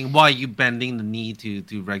people saying, why are you bending the knee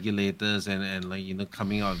to regulators and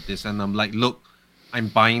coming out of this, and I'm like, look, I'm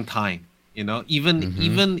buying time,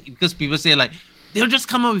 even because people say like they'll just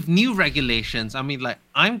come up with new regulations. I mean, like,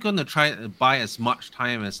 I'm gonna try to buy as much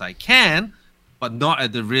time as I can, but not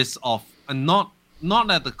at the risk of, and not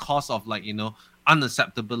at the cost of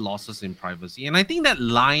unacceptable losses in privacy. And I think that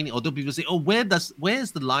line, although people say, oh, where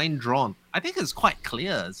is the line drawn? I think it's quite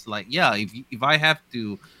clear. It's like, if I have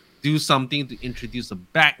to do something to introduce a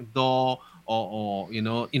backdoor or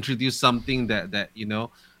introduce something that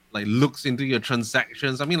like looks into your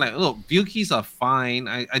transactions. I mean, like, look, view keys are fine.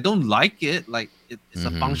 I don't like it. Like, it's a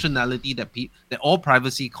functionality that all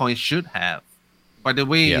privacy coins should have. By the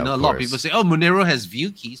way, a lot of people say, oh, Monero has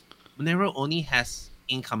view keys. Monero only has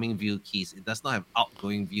incoming view keys. It does not have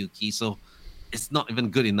outgoing view keys. So it's not even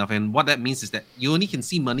good enough. And what that means is that you only can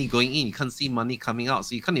see money going in. You can't see money coming out.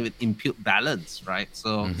 So you can't even impute balance, right?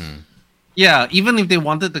 So, even if they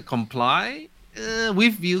wanted to comply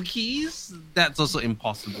with view keys, that's also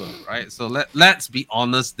impossible, right? So let's be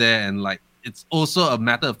honest there. And like, it's also a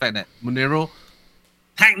matter of fact that Monero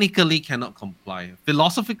technically cannot comply.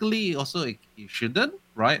 Philosophically, also it shouldn't,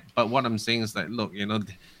 right? But what I'm saying is that look,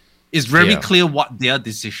 it's very Yeah. clear what their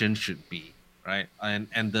decision should be, right?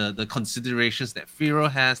 And the considerations that Firo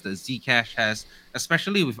has, that Zcash has,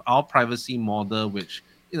 especially with our privacy model, which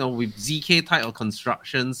with ZK type of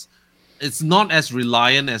constructions, it's not as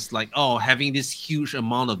reliant as like having this huge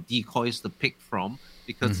amount of decoys to pick from,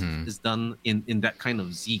 because Mm-hmm. it's done in that kind of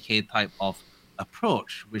ZK type of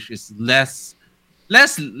approach, which is less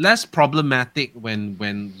problematic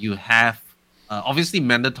when you have obviously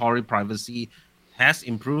mandatory privacy has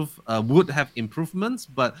improved, would have improvements,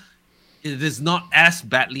 but it is not as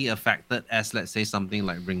badly affected as, let's say, something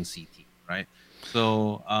like Ring CT, right?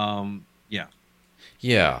 So yeah.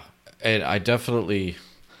 Yeah, and I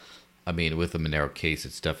mean, with the Monero case,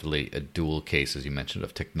 it's definitely a dual case, as you mentioned,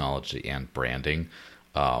 of technology and branding.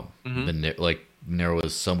 Like Monero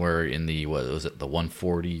was somewhere in the, what was it, the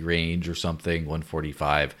 140 range or something,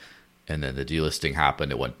 145, and then the delisting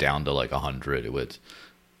happened. It went down to like 100.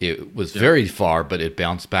 It was very far, but it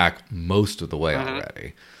bounced back most of the way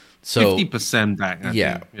already. So 50% back, I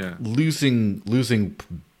think. Yeah. losing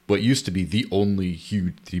what used to be the only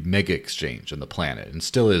the mega exchange on the planet, and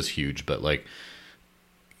still is huge, but like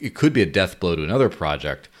it could be a death blow to another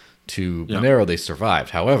project. To Monero, they survived.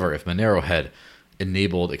 However, if Monero had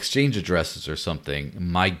enabled exchange addresses or something,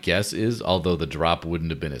 my guess is, although the drop wouldn't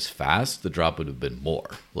have been as fast, the drop would have been more.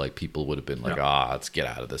 Like people would have been like, let's get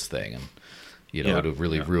out of this thing, and it would have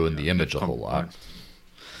really ruined the image a whole lot.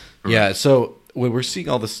 Yeah, so when we're seeing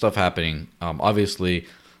all this stuff happening, obviously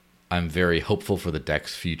I'm very hopeful for the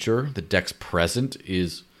DEX future. The DEX present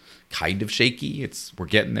is kind of shaky. We're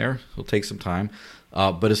getting there. It'll take some time.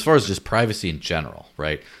 But as far as just privacy in general,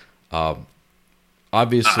 right?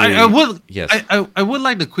 Obviously, I would. Yes. I would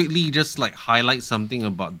like to quickly just like highlight something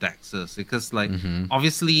about DEXs, because like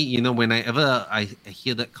obviously whenever I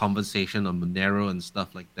hear that conversation on Monero and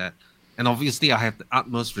stuff like that, and obviously I have the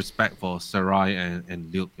utmost respect for Sarai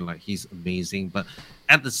and Luke, like he's amazing, but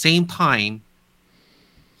at the same time,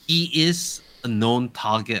 he is a known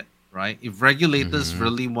target, right? If regulators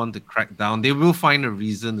really want to crack down, they will find a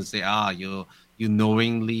reason to say, you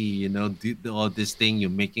knowingly, did all this thing, you're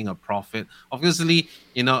making a profit. Obviously,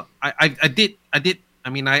 I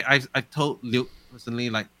told Luke personally,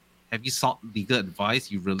 like, have you sought legal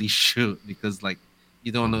advice? You really should, because like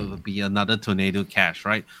you don't want to be another Tornado Cash,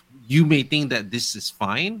 right? You may think that this is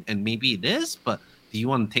fine, and maybe it is, but do you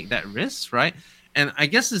want to take that risk, right? And I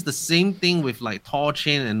guess it's the same thing with like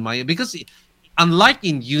Torchain and Maya, because unlike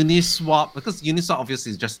in Uniswap, because Uniswap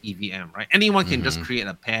obviously is just EVM, right? Anyone can just create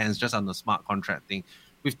a pair, and it's just on the smart contract thing.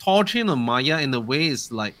 With Torchain or Maya, in a way,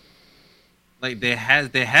 it's like there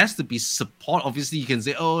has to be support. Obviously, you can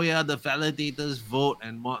say, oh yeah, the validators vote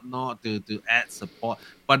and whatnot to add support,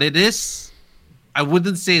 but it is, I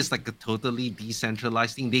wouldn't say it's like a totally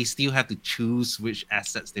decentralized thing. They still have to choose which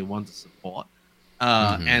assets they want to support.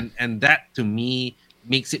 And that to me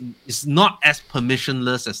makes it's not as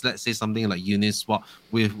permissionless as, let's say, something like Uniswap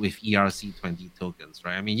with ERC20 tokens,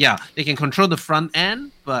 right? I mean, yeah, they can control the front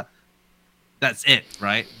end, but that's it,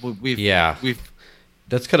 right?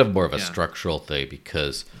 That's kind of more of a structural thing,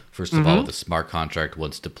 because first of all, the smart contract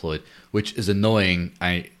once deployed, which is annoying,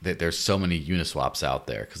 that there's so many Uniswaps out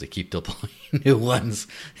there because they keep deploying new ones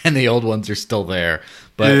and the old ones are still there.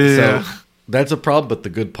 But so that's a problem, but the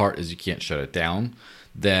good part is you can't shut it down.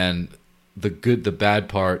 Then the bad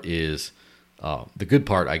part is, the good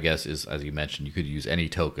part, I guess, is, as you mentioned, you could use any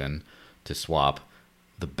token to swap.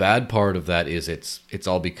 The bad part of that is it's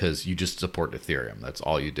all because you just support Ethereum. That's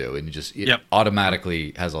all you do, and it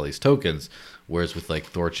automatically has all these tokens. Whereas with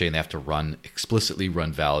like Thorchain, they have to explicitly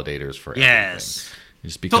run validators for everything. It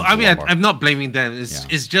just becomes I'm not blaming them.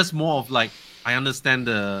 It's just more of like, I understand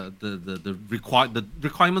the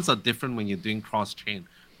requirements are different when you're doing cross chain,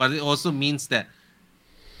 but it also means that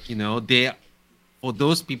they, for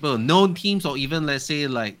those people, known teams, or even, let's say,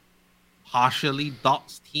 like partially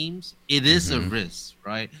doxed teams, it is a risk,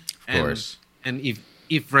 right? Of course. And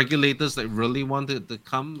if regulators like really wanted to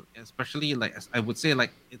come, especially like, I would say,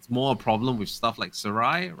 like, it's more a problem with stuff like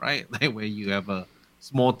Sarai, right? Like where you have a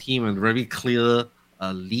small team and very clear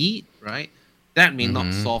lead, right? That may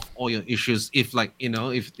not solve all your issues. If like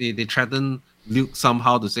if they threaten Luke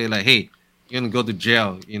somehow to say like, hey, you're gonna go to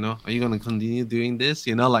jail, are you gonna continue doing this?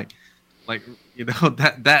 That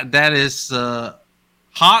is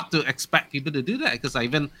hard to expect people to do that, because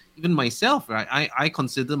even myself, right? I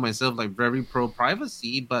consider myself like very pro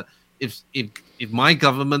privacy, but if my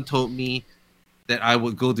government told me that I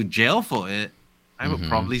would go to jail for it, I would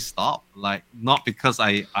probably stop. Like, not because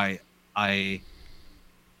I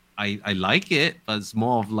I like it, but it's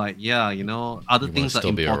more of like, yeah, you know, other You want things to are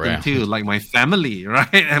still be important around. too, like my family,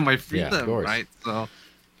 right, and my Yeah, of freedom, course. right? So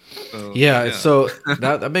Yeah, yeah, so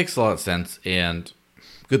that makes a lot of sense. And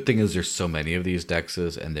good thing is there's so many of these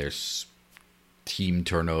dexes, and there's team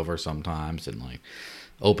turnover sometimes, and like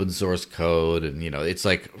open source code, and it's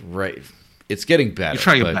like it's getting you better,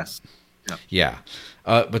 try your but best. Yeah. yeah.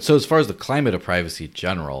 But so as far as the climate of privacy in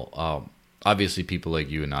general, obviously people like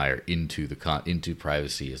you and I are into into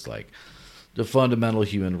privacy as like the fundamental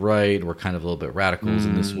human right. We're kind of a little bit radicals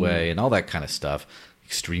in this Mm, way, and all that kind of stuff,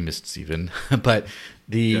 extremists even. But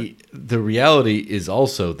yeah. the reality is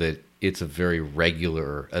also that it's a very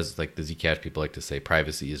regular, as like the Zcash people like to say,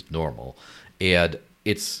 privacy is normal, and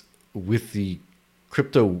it's with the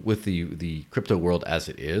crypto world as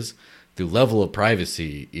it is, the level of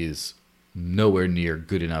privacy is nowhere near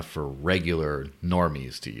good enough for regular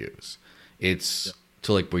normies to use. It's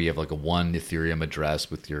to like where you have like a one Ethereum address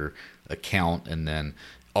with your account, and then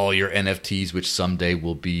all your NFTs, which someday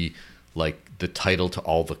will be like the title to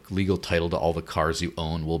all the legal title to all the cars you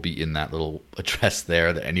own, will be in that little address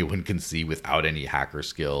there that anyone can see without any hacker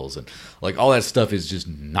skills, and like all that stuff is just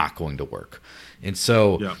not going to work. And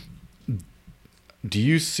so Yeah. do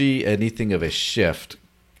you see anything of a shift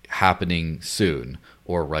happening soon,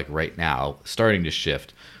 or like right now starting to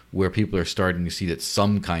shift, where people are starting to see that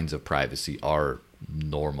some kinds of privacy are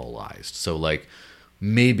normalized? So like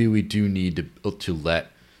maybe we do need to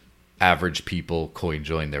let average people coin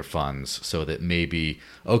join their funds, so that maybe,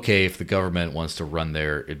 okay, if the government wants to run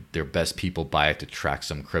their best people by it to track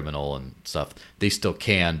some criminal and stuff, they still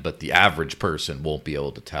can, but the average person won't be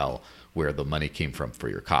able to tell where the money came from for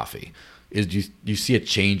your coffee. Do you see a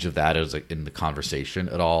change of that as like in the conversation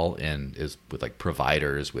at all, and is with like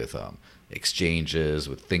providers, with exchanges,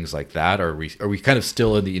 with things like that? Or are we kind of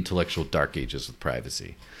still in the intellectual dark ages with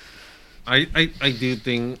privacy? I do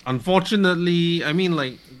think, unfortunately, I mean,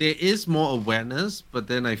 like, there is more awareness, but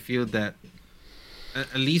then I feel that,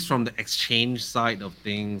 at least from the exchange side of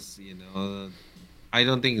things, you know, I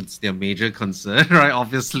don't think it's their major concern, right?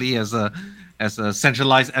 Obviously, as a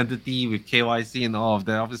centralized entity with KYC and all of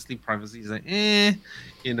that, obviously privacy is like,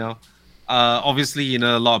 you know. Obviously, you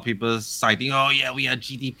know, a lot of people citing, oh yeah, we are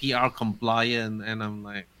GDPR compliant, and I'm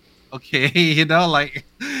like, okay, you know, like,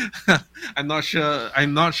 I'm not sure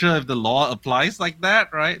if the law applies like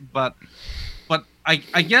that, right? But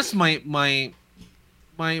I guess my thing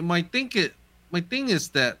it my thing is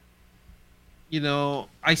that, you know,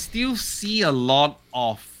 I still see a lot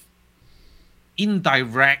of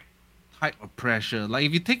indirect type of pressure. Like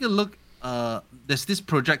if you take a look, there's this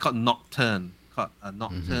project called Nocturne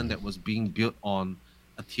that was being built on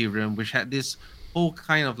Ethereum, which had this whole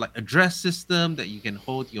kind of like address system that you can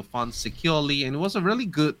hold your funds securely, and it was a really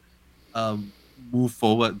good um move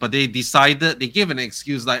forward. But they gave an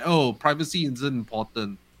excuse like, oh, privacy isn't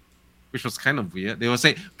important, which was kind of weird. They will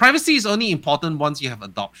say privacy is only important once you have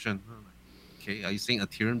adoption. I'm like, okay, are you saying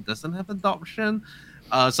Ethereum doesn't have adoption?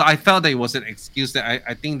 So I felt that it was an excuse that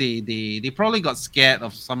I think they probably got scared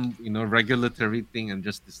of some, you know, regulatory thing and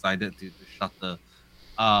just decided to shut the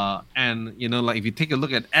and you know, like if you take a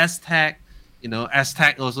look at STAC, you know,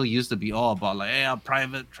 STAC also used to be all about like, yeah,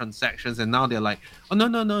 private transactions, and now they're like, oh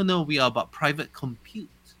no, we are about private compute.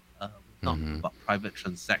 We're not about private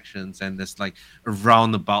transactions, and there's like a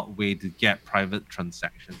roundabout way to get private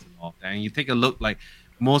transactions and all of that. And you take a look, like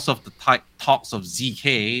most of the talks of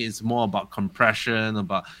ZK is more about compression,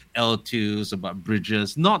 about L2s, about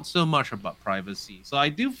bridges, not so much about privacy. So I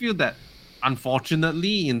do feel that,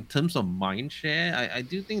 unfortunately, in terms of mindshare, I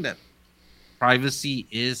do think that privacy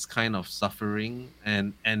is kind of suffering,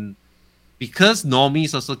 and because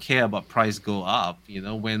normies also care about price go up, you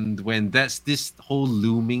know, when that's this whole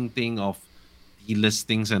looming thing of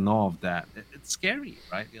delistings and all of that, it's scary,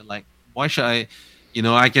 right? You're like, why should I, you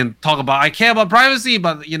know, I can talk about I care about privacy,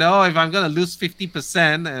 but you know, if I'm gonna lose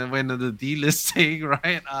 50% and when the delisting,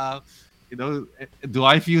 right? You know, do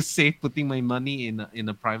I feel safe putting my money in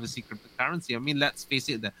a privacy cryptocurrency? I mean, let's face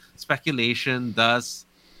it, the speculation does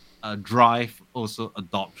drive also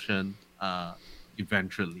adoption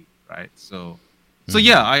eventually, right? So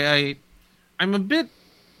yeah, I'm a bit.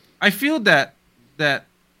 I feel that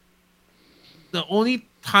the only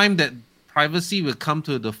time that privacy will come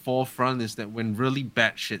to the forefront is that when really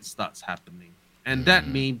bad shit starts happening, and that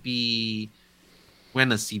may be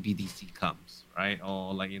when a CBDC comes, right?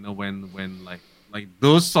 Or like, you know, when like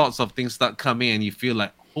those sorts of things start coming, and you feel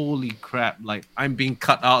like, holy crap, like I'm being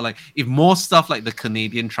cut out. Like if more stuff like the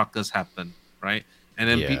Canadian truckers happen, right? And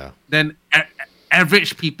then Yeah.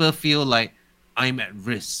 average people feel like I'm at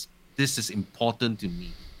risk. This is important to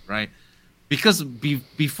me, right? Because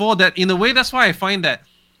before that, in a way, that's why I find that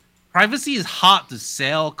privacy is hard to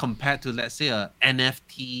sell compared to, let's say, a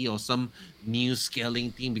NFT or some new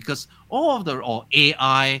scaling thing, because all of the or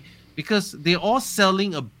AI, because they're all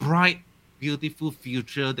selling a bright, beautiful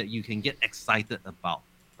future that you can get excited about,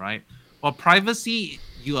 right? While privacy,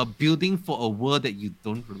 you are building for a world that you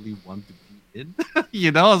don't really want to be in.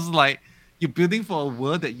 It's like you're building for a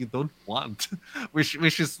world that you don't want,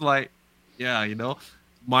 which is like, yeah,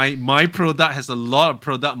 my product has a lot of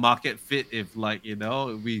product market fit if, like,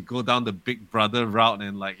 we go down the Big Brother route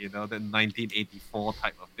and, like, the 1984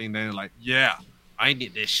 type of thing, then like, yeah, I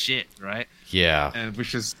need this shit, right? Yeah. And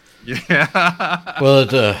which is yeah. Well,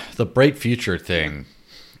 the bright future thing,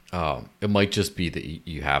 it might just be that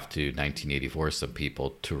you have to 1984 some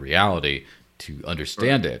people to reality to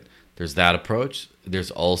understand it. There's that approach.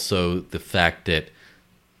 There's also the fact that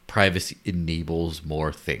privacy enables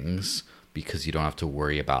more things because you don't have to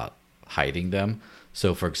worry about hiding them.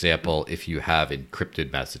 So, for example, if you have encrypted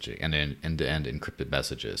messaging and end-to-end encrypted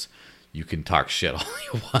messages, you can talk shit all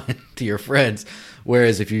you want to your friends.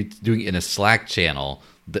 Whereas if you're doing it in a Slack channel,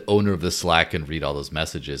 the owner of the Slack can read all those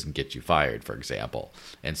messages and get you fired, for example.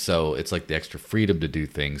 And so it's like the extra freedom to do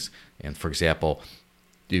things. And for example,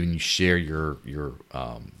 when you share your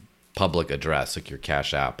public address, like your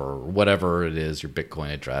Cash App or whatever it is, your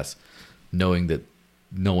Bitcoin address, knowing that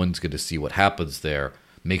no one's going to see what happens there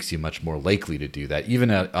makes you much more likely to do that,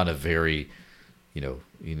 even on a very,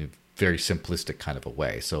 very simplistic kind of a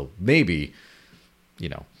way. So maybe,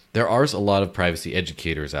 there are a lot of privacy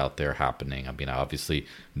educators out there happening. I mean, obviously,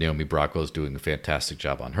 Naomi Bracco is doing a fantastic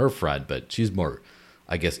job on her front, but she's more,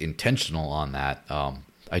 I guess, intentional on that.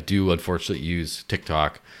 I do, unfortunately, use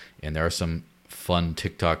TikTok, and there are some fun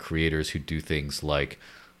TikTok creators who do things like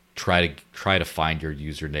try to find your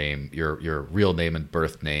username, your real name and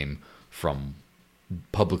birth name from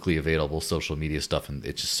publicly available social media stuff, and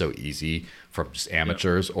it's just so easy from just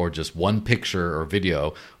amateurs, or just one picture or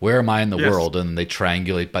video. Where am I in the world? And they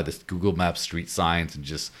triangulate by this Google Maps street signs, and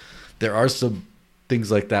just there are some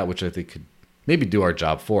things like that which I think could maybe do our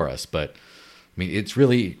job for us. But I mean, it's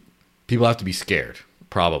really, people have to be scared,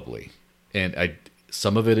 probably, and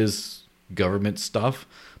some of it is government stuff,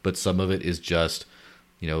 but some of it is just,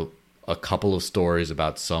 a couple of stories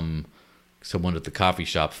about someone at the coffee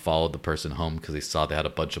shop followed the person home because they saw they had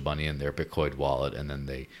a bunch of money in their Bitcoin wallet, and then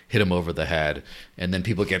they hit them over the head, and then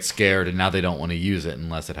people get scared, and now they don't want to use it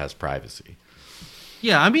unless it has privacy.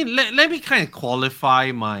 Yeah, I mean, let me kind of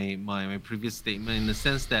qualify my previous statement in the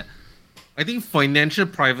sense that I think financial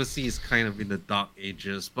privacy is kind of in the dark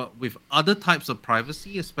ages, but with other types of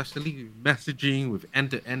privacy, especially with messaging, with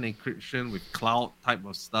end-to-end encryption, with cloud type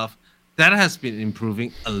of stuff, that has been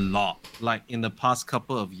improving a lot. Like in the past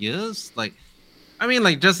couple of years,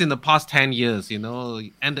 just in the past 10 years,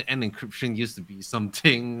 end-to-end encryption used to be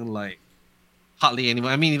something like hardly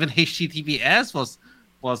anyone. I mean, even HTTPS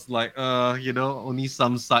was like, only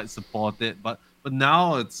some sites support it, but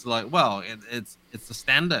now it's like, well, it's the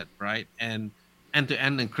standard, right? And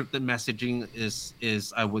end-to-end encrypted messaging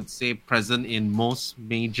is I would say present in most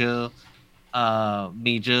major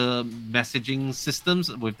messaging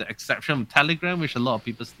systems, with the exception of Telegram, which a lot of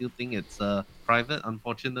people still think it's private,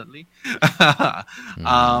 unfortunately. But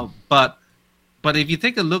if you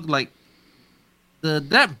take a look, like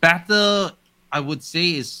that battle, I would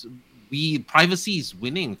say is privacy is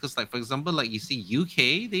winning, because, like, for example, like you see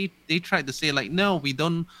UK, they tried to say, like, no, we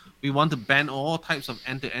want to ban all types of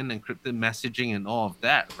end-to-end encrypted messaging and all of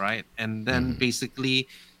that, right? And then basically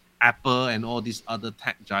Apple and all these other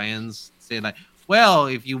tech giants say, like, well,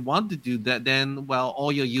 if you want to do that, then, well,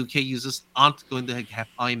 all your UK users aren't going to have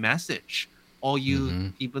iMessage. All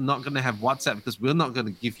you people not going to have WhatsApp, because we're not going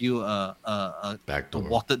to give you a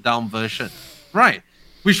watered down version, right?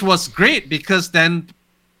 Which was great, because then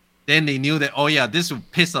they knew that, oh yeah, this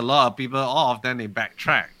would piss a lot of people off. Then they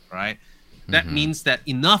backtrack, right? That means that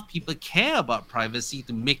enough people care about privacy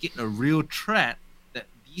to make it a real threat, that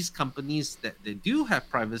these companies that they do have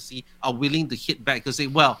privacy are willing to hit back and say,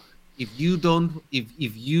 well, if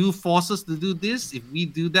you force us to do this, if we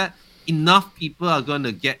do that, enough people are going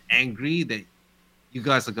to get angry that you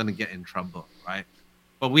guys are going to get in trouble, right?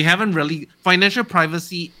 But we haven't really, financial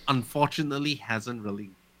privacy, unfortunately, hasn't really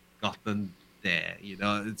gotten there.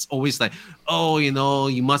 It's always like, oh,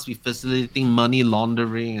 you must be facilitating money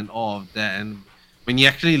laundering and all of that. And when you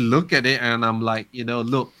actually look at it, and I'm like,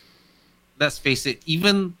 look, let's face it,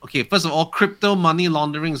 first of all, crypto money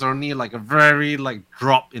laundering is only like a very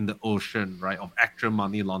drop in the ocean, right, of actual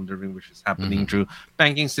money laundering, which is happening through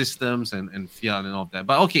banking systems and fiat and all of that.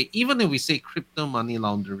 But okay, even if we say crypto money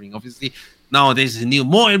laundering, obviously nowadays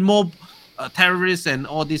more and more terrorists and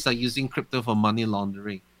all these are using crypto for money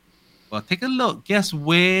laundering. Well, take a look. Guess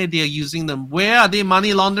where they're using them? Where are they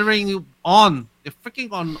money laundering on? They're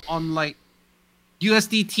freaking on like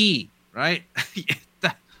USDT, right?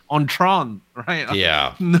 On Tron, right?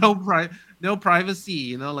 Yeah. No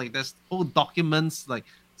privacy. Like there's whole documents like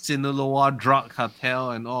Sinaloa drug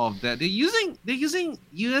cartel and all of that. They're using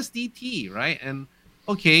USDT, right? And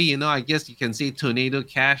okay, I guess you can say Tornado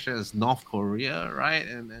Cash as North Korea, right?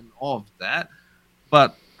 And all of that.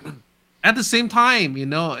 But at the same time,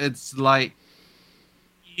 it's like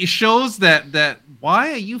it shows that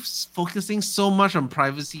why are you focusing so much on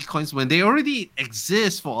privacy coins when they already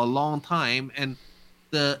exist for a long time, and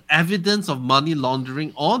the evidence of money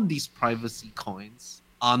laundering on these privacy coins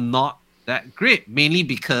are not that great, mainly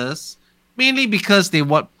because they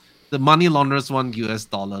want the money launderers want US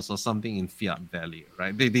dollars or something in fiat value,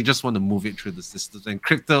 right? They just want to move it through the systems, and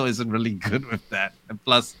crypto isn't really good with that. And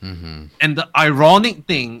plus, and the ironic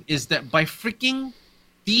thing is that by freaking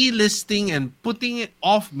delisting and putting it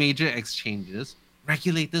off major exchanges,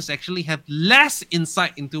 regulators actually have less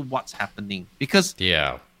insight into what's happening because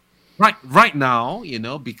right now,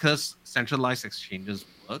 because centralized exchanges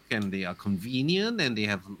work and they are convenient and they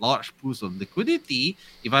have large pools of liquidity,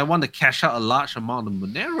 if I want to cash out a large amount of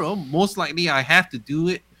Monero, most likely I have to do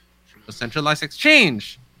it through a centralized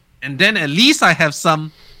exchange. And then at least I have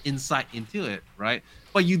some insight into it, right?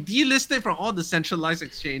 But you delist it from all the centralized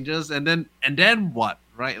exchanges, and then what,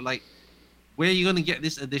 right? Like, where are you going to get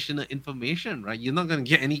this additional information, right? You're not going to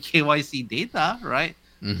get any KYC data, right?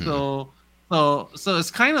 So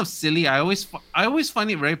it's kind of silly. I always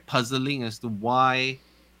find it very puzzling as to why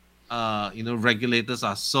regulators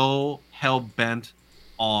are so hell bent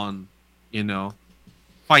on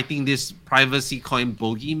fighting this privacy coin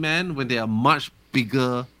bogeyman when there are much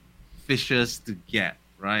bigger fishes to get,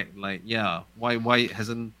 right? Like, why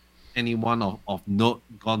hasn't anyone of note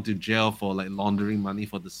gone to jail for like laundering money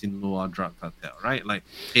for the Sinaloa drug cartel, right? Like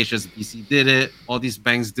HSBC did it, all these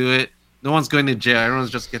banks do it. No one's going to jail.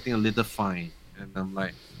 Everyone's just getting a little fine. And I'm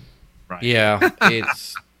like, right. Yeah,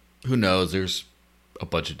 it's, who knows? There's a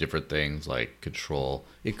bunch of different things like control.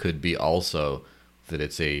 It could be also that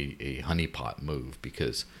it's a honeypot move,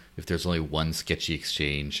 because if there's only one sketchy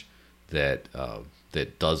exchange that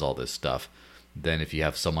does all this stuff, then if you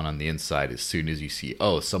have someone on the inside, as soon as you see,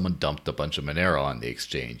 someone dumped a bunch of Monero on the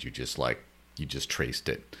exchange, you just traced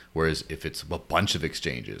it. Whereas if it's a bunch of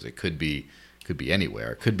exchanges, it could be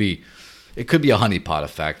anywhere. It could be a honeypot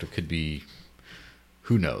effect. It could be,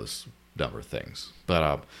 who knows, number of things.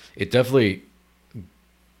 But it definitely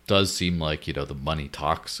does seem like, the money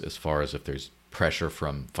talks, as far as if there's pressure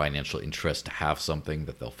from financial interest to have something,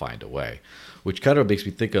 that they'll find a way. Which kind of makes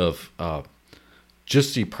me think of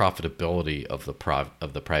just the profitability of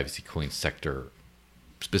the privacy coin sector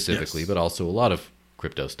specifically, but also a lot of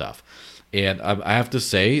crypto stuff. And I have to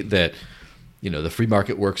say that, the free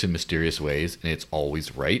market works in mysterious ways, and it's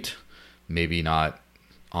always right. Maybe not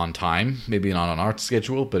on time, maybe not on our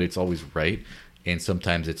schedule, but it's always right. And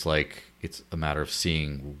sometimes it's like, it's a matter of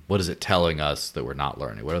seeing, what is it telling us that we're not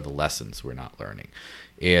learning? What are the lessons we're not learning?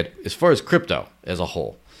 And as far as crypto as a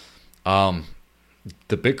whole, the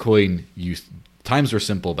Bitcoin use, times were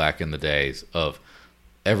simple back in the days of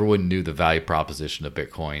everyone knew the value proposition of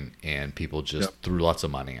Bitcoin, and people just threw lots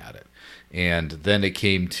of money at it. And then it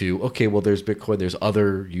came to, okay, well, there's Bitcoin, there's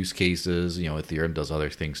other use cases, Ethereum does other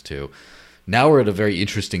things too. Now we're at a very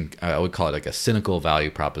interesting, I would call it like a cynical value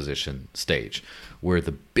proposition stage, where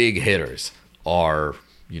the big hitters are,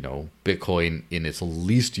 Bitcoin in its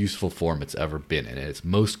least useful form it's ever been in. It's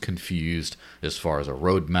most confused as far as a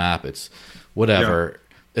roadmap. It's whatever.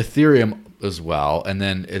 Yeah. Ethereum as well. And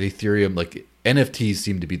then at Ethereum, like NFTs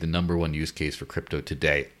seem to be the number one use case for crypto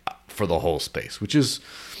today for the whole space, which is,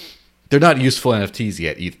 they're not useful NFTs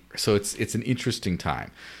yet either. So it's an interesting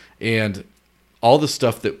time. And all the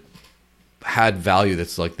stuff that had value,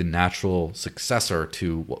 that's like the natural successor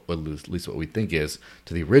to what, at least what we think is,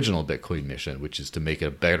 to the original Bitcoin mission, which is to make it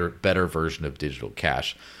a better version of digital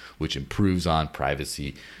cash, which improves on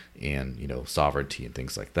privacy and sovereignty and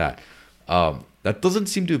things like that. That doesn't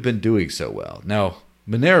seem to have been doing so well. Now,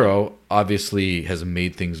 Monero obviously has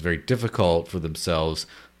made things very difficult for themselves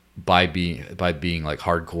by being like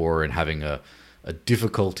hardcore and having a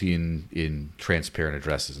difficulty in transparent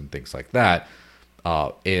addresses and things like that.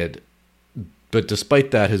 But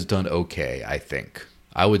despite that, has done okay, I think.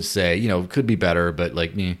 I would say, it could be better, but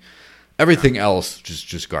like everything else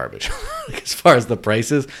just garbage. As far as the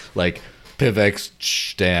prices, like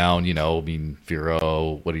PivX down,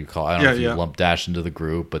 Firo, what do you call it? I don't know if you lump Dash into the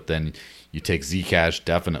group, but then you take Zcash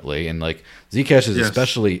definitely. And like Zcash is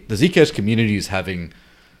especially, the Zcash community is having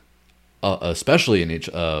especially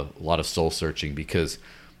a lot of soul searching, because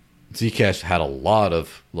Zcash had a lot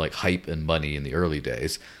of like hype and money in the early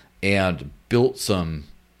days, and built some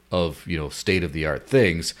of state of the art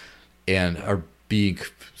things, and are being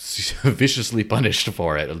viciously punished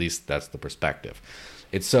for it. At least that's the perspective.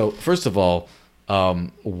 And so, first of all,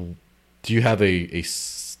 do you have a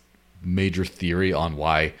major theory on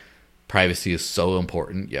why privacy is so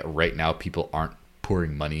important, yet right now people aren't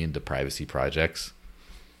pouring money into privacy projects?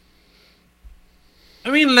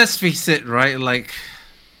 I mean, let's face it, right? Like,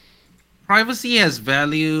 privacy has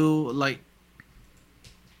value. Like,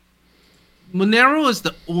 Monero is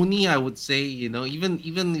the only, I would say,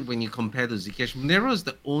 even when you compare to Zcash, Monero is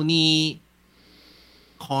the only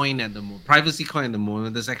coin at the moment, privacy coin at the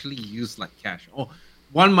moment that's actually used like cash. Or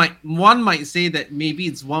one might say that maybe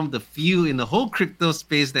it's one of the few in the whole crypto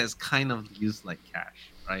space that's kind of used like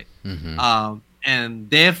cash, right? And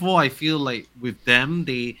therefore, I feel like with them,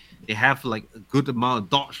 they have like a good amount of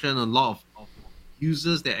adoption, a lot of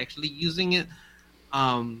users that are actually using it,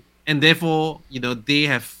 and therefore, they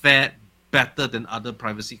have fared better than other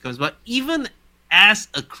privacy coins. But even as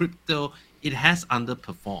a crypto, it has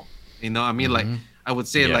underperformed. I mean, like, I would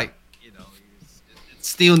say, like, it's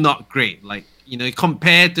still not great. Like,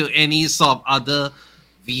 compared to any sort of other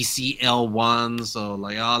VCL ones, or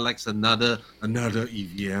like, another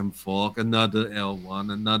EVM fork, another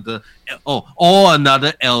L1, another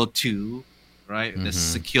L2, right? That's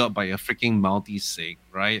secured by a freaking multi-sig,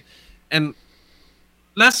 right? And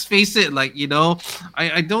let's face it, like,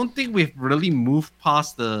 I don't think we've really moved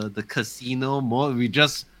past the casino mode.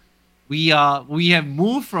 We have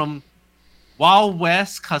moved from Wild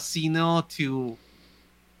West casino to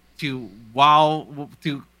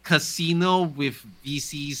casino with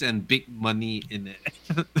VCs and big money in it.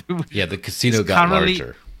 Yeah, the casino got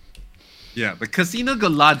larger. Yeah, the casino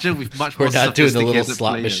got larger with much We're more not doing the little sophisticated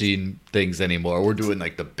slot players. machine things anymore. We're doing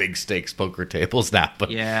like the big stakes poker tables now,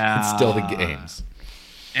 but it's still the games.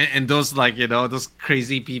 And those, like, those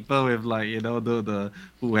crazy people with, like, the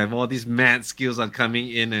who have all these mad skills are coming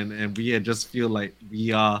in, and we just feel like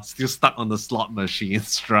we are still stuck on the slot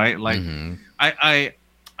machines, right? Like,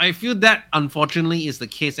 I feel that unfortunately is the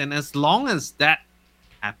case, and as long as that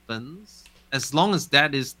happens, as long as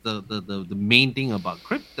that is the main thing about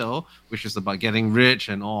crypto, which is about getting rich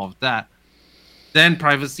and all of that, then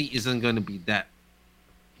privacy isn't going to be that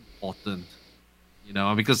important.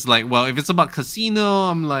 Because, like, well, if it's about casino,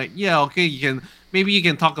 I'm like, yeah, okay, maybe you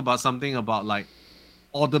can talk about something about, like,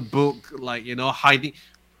 order book, like,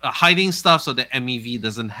 hiding stuff so that MEV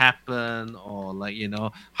doesn't happen, or, like,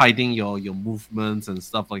 hiding your movements and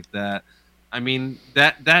stuff like that. I mean,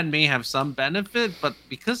 that may have some benefit, but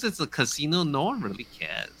because it's a casino, no one really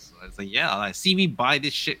cares. It's like, yeah, like, see me buy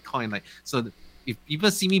this shit coin, like, so if people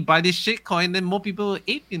see me buy this shit coin, then more people will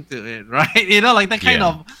ape into it, right? Like that kind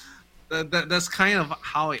of. That's kind of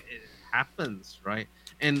how it happens, right?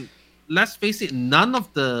 And let's face it, most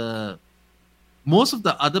of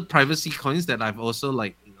the other privacy coins that I've also,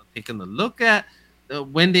 like, taken a look at,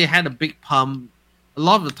 when they had a big pump, a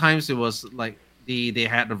lot of the times it was like they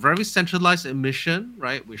had a very centralized emission,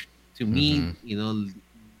 right? Which to me,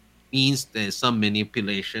 means there's some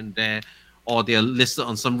manipulation there, or they're listed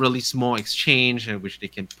on some really small exchange in which they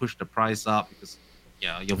can push the price up because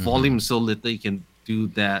your volume is so little you can do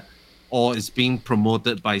that. Or it's being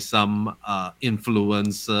promoted by some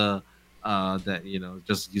influencer that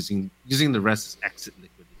just using the rest as exit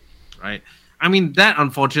liquidity, right? I mean, that,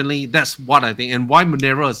 unfortunately, that's what I think, and why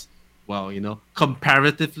Monero is, well,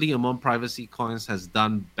 comparatively among privacy coins has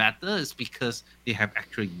done better is because they have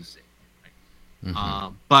actual usage,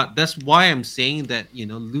 right? But that's why I'm saying that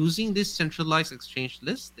losing these centralized exchange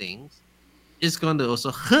listings is going to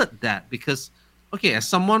also hurt that, because, okay, as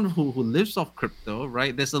someone who lives off crypto,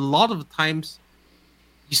 right, there's a lot of times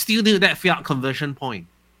you still need that fiat conversion point,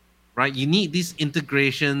 right? You need these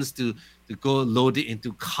integrations to go load it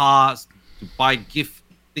into cards, to buy gift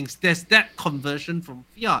things. There's that conversion from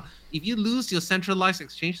fiat. If you lose your centralized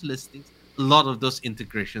exchange listings, a lot of those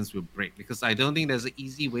integrations will break, because I don't think there's an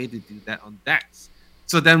easy way to do that on DEX.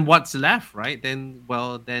 So then what's left, right? Then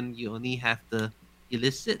you only have the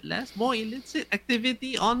more illicit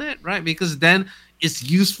activity on it, right? Because then its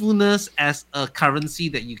usefulness as a currency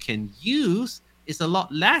that you can use is a lot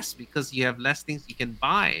less, because you have less things you can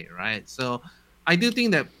buy, right? So I do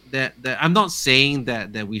think that I'm not saying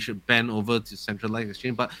that we should bend over to centralized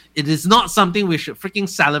exchange, but it is not something we should freaking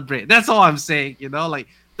celebrate. That's all I'm saying, like,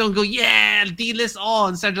 don't go, yeah, delist all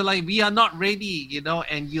and centralized. We are not ready,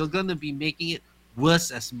 and you're going to be making it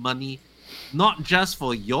worse as money, not just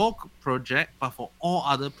for your project, but for all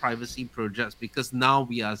other privacy projects, because now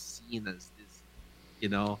we are seen as this,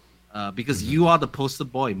 because you are the poster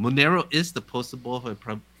boy. Monero is the poster boy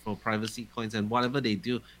for for privacy coins, and whatever they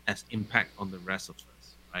do has impact on the rest of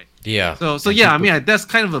us, right? Yeah. So And yeah, I people, mean that's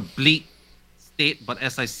kind of a bleak state, but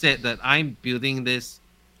as I said, that I'm building this,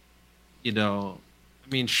 I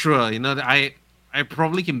mean, sure, I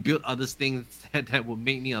probably can build other things that would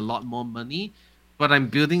make me a lot more money, but I'm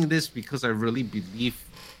building this because I really believe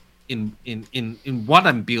in what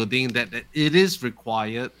I'm building, that it is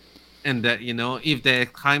required, and that if there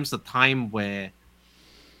comes a time where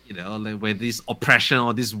like where this oppression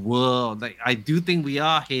or this world, like I do think we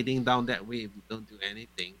are heading down that way if we don't do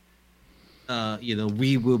anything.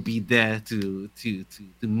 We will be there to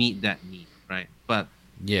meet that need, right? But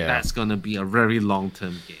yeah. that's gonna be a very long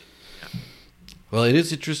term game. Yeah. Well, it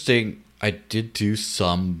is interesting. I did do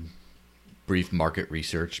some brief market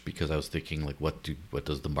research because I was thinking like what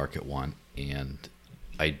does the market want, and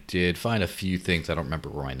I did find a few things. I don't remember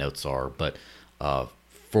where my notes are, but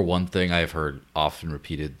for one thing, I've heard often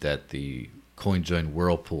repeated that the CoinJoin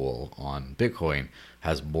whirlpool on Bitcoin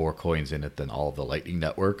has more coins in it than all of the Lightning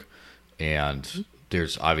Network, and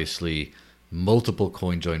there's obviously multiple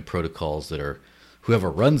CoinJoin protocols that are whoever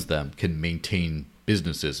runs them can maintain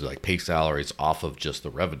businesses, like pay salaries off of just the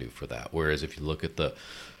revenue for that. Whereas if you look at the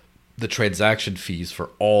transaction fees for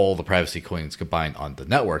all the privacy coins combined on the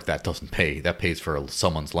network, that doesn't pay. That pays for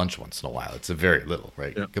someone's lunch once in a while. It's a very little,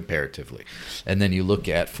 right? Yeah. Comparatively. And then you look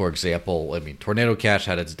at, for example, I mean, Tornado Cash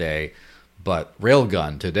had its day, but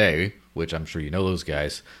Railgun today, which I'm sure you know those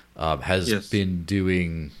guys, has been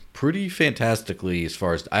doing pretty fantastically as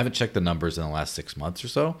far as, I haven't checked the numbers in the last 6 months or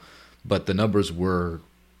so, but the numbers were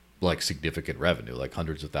like significant revenue, like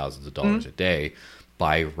hundreds of thousands of dollars a day,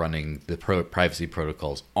 by running the privacy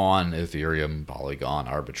protocols on Ethereum, Polygon,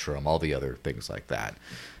 Arbitrum, all the other things like that.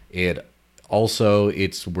 And also,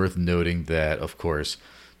 it's worth noting that, of course,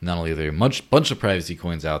 not only are there a bunch of privacy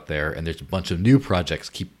coins out there, and there's a bunch of new projects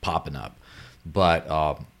keep popping up, but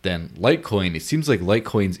then Litecoin, it seems like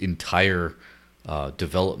Litecoin's entire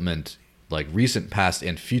development, like recent, past,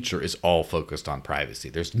 and future, is all focused on privacy.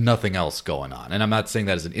 There's nothing else going on. And I'm not saying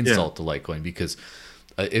that as an insult to Litecoin, because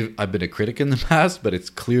I've been a critic in the past, but it's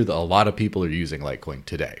clear that a lot of people are using Litecoin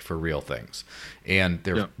today for real things. And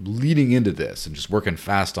they're leading into this and just working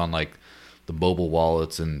fast on like the mobile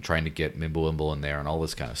wallets and trying to get Mimblewimble in there and all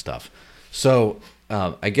this kind of stuff. So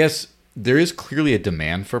I guess there is clearly a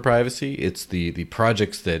demand for privacy. It's the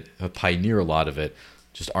projects that pioneer a lot of it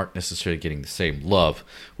just aren't necessarily getting the same love,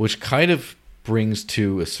 which kind of brings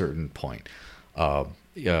to a certain point.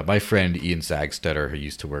 My friend Ian Sagstetter, who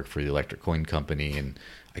used to work for the Electric Coin Company, and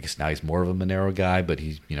I guess now he's more of a Monero guy, but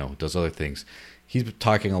he does other things. He's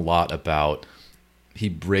talking a lot about,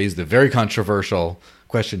 he raised a very controversial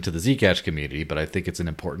question to the Zcash community, but I think it's an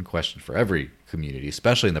important question for every community,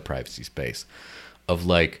 especially in the privacy space, of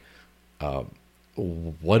like,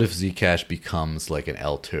 what if Zcash becomes like an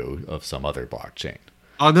L2 of some other blockchain?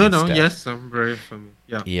 Oh, no, yes, I'm very familiar.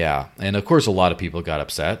 Yeah. Yeah, and of course a lot of people got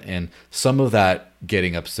upset, and some of that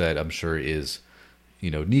getting upset, I'm sure, is,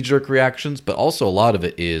 knee-jerk reactions, but also a lot of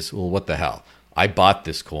it is, well, what the hell? I bought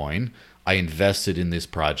this coin, I invested in this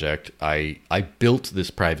project, I built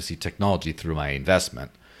this privacy technology through my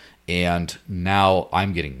investment, and now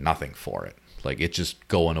I'm getting nothing for it. Like, it's just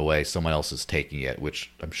going away, someone else is taking it,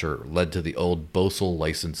 which I'm sure led to the old Bosel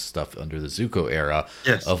license stuff under the Zuko era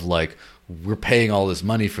of like, we're paying all this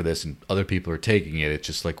money for this and other people are taking it. It's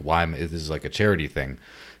just like, why this is like a charity thing.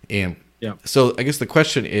 And so I guess the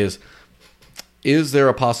question is there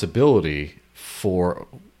a possibility for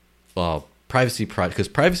privacy projects? Because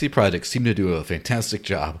privacy projects seem to do a fantastic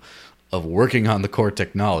job of working on the core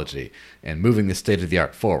technology and moving the state of the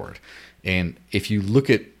art forward. And if you look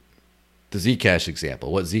at the Zcash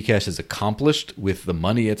example, what Zcash has accomplished with the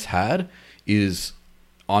money it's had is,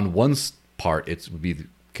 on one part, it would be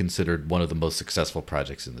considered one of the most successful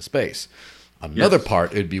projects in the space. On another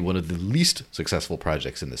part, it would be one of the least successful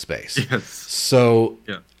projects in the space. Yes. So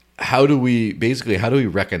how do we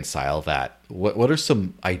reconcile that? What are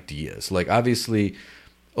some ideas? Like, obviously,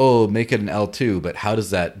 make it an L2, but how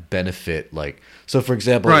does that benefit? Like, so for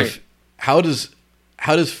example, how does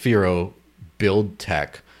Firo build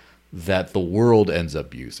tech that the world ends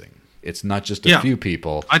up using? It's not just a few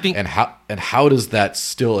people. I think, and how does that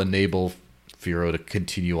still enable Firo to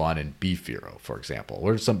continue on and be Firo, for example?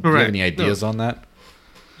 What are some? Do you have any ideas on that?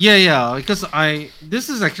 Yeah, because this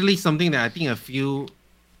is actually something that I think a few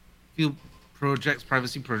projects,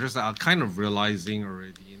 privacy projects, that are kind of realizing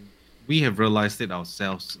already. And we have realized it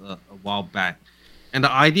ourselves a while back. And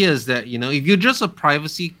the idea is that if you're just a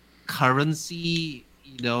privacy currency,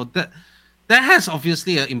 that has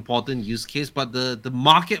obviously an important use case, but the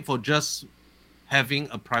market for just having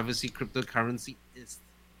a privacy cryptocurrency is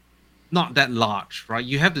not that large, right?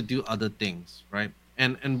 You have to do other things, right?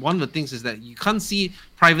 And one of the things is that you can't see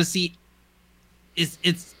privacy is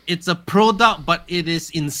it's a product, but it is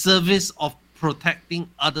in service of protecting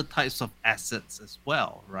other types of assets as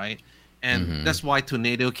well, right? And Mm-hmm. that's why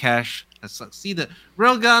Tornado Cash has succeeded.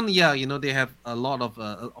 Railgun, yeah, they have a lot of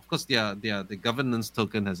course, the governance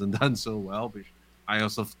token hasn't done so well, which I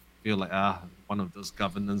also feel like one of those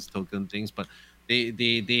governance token things, but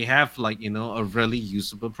they have like a really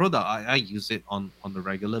usable product. I use it on a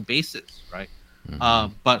regular basis, right?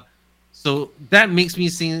 Mm-hmm. But so that makes me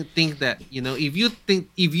think that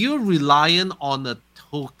if you're reliant on a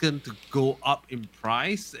token to go up in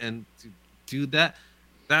price and to do that,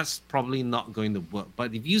 that's probably not going to work.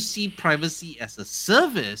 But if you see privacy as a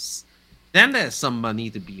service, then there's some money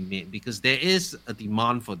to be made because there is a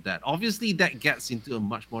demand for that. Obviously, that gets into a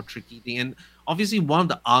much more tricky thing. And obviously, one of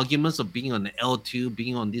the arguments of being on the L2,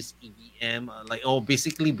 being on this EVM,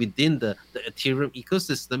 basically within the Ethereum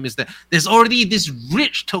ecosystem is that there's already this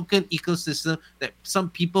rich token ecosystem that some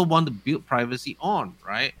people want to build privacy on,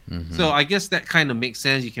 right? Mm-hmm. So I guess that kind of makes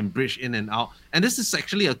sense. You can bridge in and out. And this is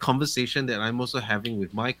actually a conversation that I'm also having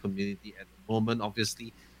with my community at the moment.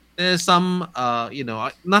 Obviously, there's some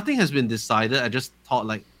nothing has been decided. I just thought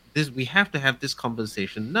like this we have to have this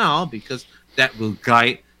conversation now because that will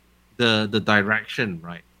guide the direction,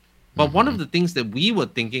 right? But one Mm-hmm. of the things that we were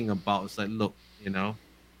thinking about is like, look,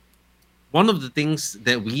 one of the things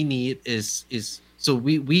that we need is so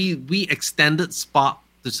we extended Spark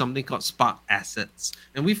to something called Spark Assets,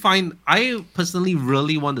 and we find I personally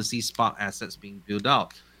really want to see Spark Assets being built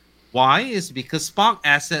out. Why is because Spark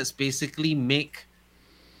Assets basically make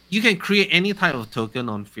you can create any type of token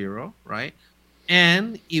on Firo, right?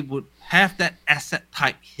 And it would have that asset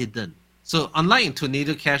type hidden. So unlike in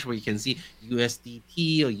Tornado Cash where you can see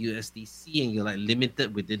USDT or USDC and you're like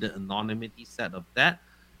limited within the anonymity set of that,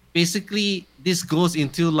 basically this goes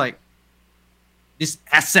into like this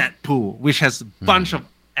asset pool which has a bunch Mm-hmm.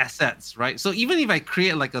 of assets, right? So even if I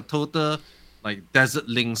create like a total like Desert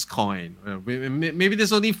Links coin, maybe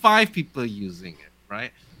there's only 5 people using it,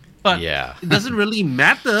 right? But Yeah. it doesn't really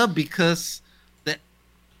matter because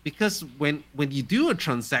when you do a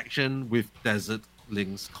transaction with Desert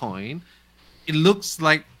Links coin, it looks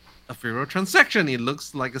like a Firo transaction. It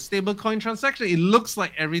looks like a stablecoin transaction. It looks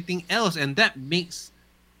like everything else, and that means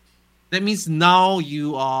now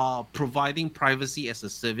you are providing privacy as a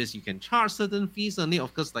service. You can charge certain fees on it.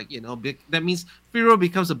 Of course, like that means Firo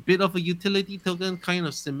becomes a bit of a utility token, kind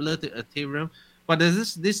of similar to Ethereum. But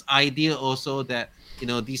there's this idea also that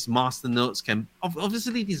these master nodes can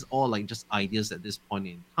obviously these are all like just ideas at this point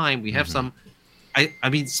in time. We have Mm-hmm. some. I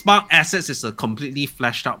mean, Spark Assets is a completely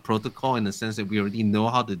fleshed out protocol in the sense that we already know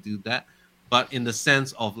how to do that. But in the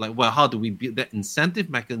sense of like, well, how do we build that incentive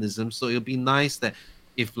mechanism? So it'll be nice that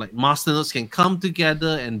if like masternodes can come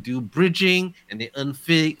together and do bridging and they earn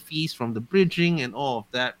fees from the bridging and all of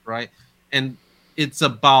that, right? And it's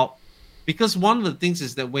about because one of the things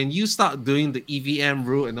is that when you start doing the EVM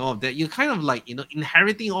route and all of that, you're kind of like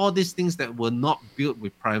inheriting all these things that were not built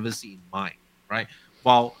with privacy in mind, right?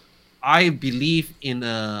 While I believe in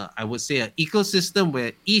I would say an ecosystem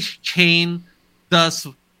where each chain does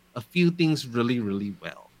a few things really, really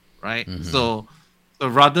well, right? Mm-hmm. So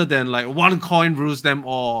rather than like one coin rules them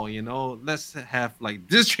all, let's have like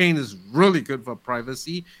this chain is really good for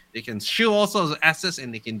privacy. They can shield all sorts of assets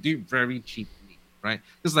and they can do it very cheaply, right?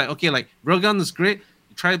 It's like, okay, like Railgun is great.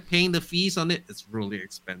 You try paying the fees on it, it's really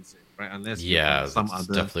expensive, right? Unless you're on Yeah, some that's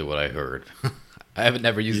other. definitely what I heard. I haven't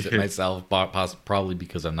never used it Yeah. myself, probably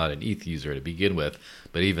because I'm not an ETH user to begin with.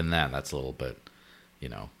 But even then, that's a little bit,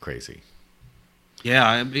 crazy.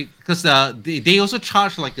 Yeah, because they also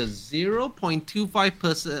charge like a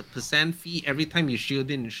 0.25% fee every time you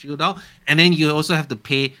shield in and shield out, and then you also have to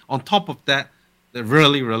pay on top of that the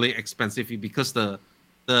really really expensive fee because the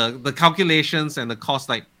calculations and the cost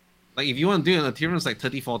like if you want to do an Ethereum it's like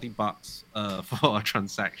 30-40 bucks for a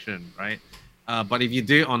transaction, right? But if you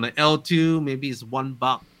do it on the L2, maybe it's $1,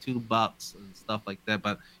 $2 and stuff like that.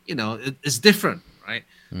 But it's different, right?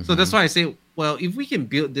 So Mm-hmm. that's why I say, well, if we can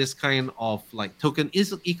build this kind of like token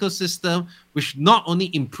ecosystem, which not only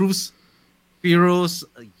improves Firo's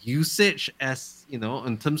usage as in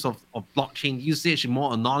terms of blockchain usage,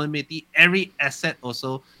 more anonymity, every asset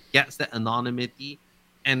also gets that anonymity.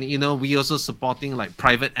 And we also supporting like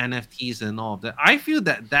private NFTs and all of that. I feel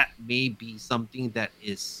that may be something that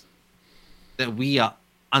we are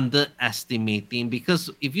underestimating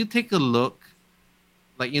because if you take a look,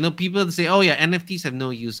 like people say, oh yeah, NFTs have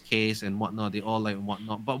no use case and whatnot, they all like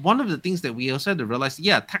whatnot. But one of the things that we also have to realize,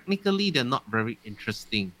 yeah, technically they're not very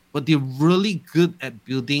interesting, but they're really good at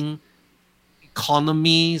building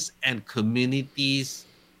economies and communities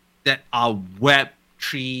that are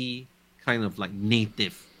Web3 kind of like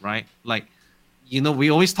native, right? Like,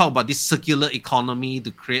 we always talk about this circular economy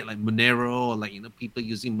to create like Monero, or like, people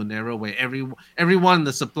using Monero, where everyone in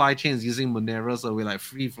the supply chain is using Monero, so we're like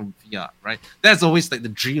free from fiat, right? That's always like the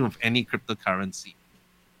dream of any cryptocurrency.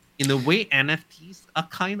 In a way, NFTs are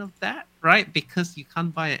kind of that, right? Because you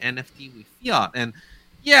can't buy an NFT with fiat. And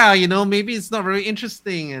yeah, maybe it's not very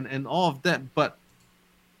interesting and all of that, but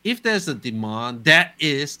if there's a demand, that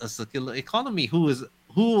is a circular economy.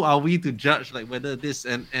 Who are we to judge like whether this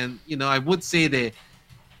and I would say there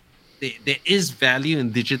is value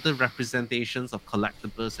in digital representations of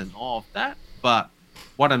collectibles and all of that. But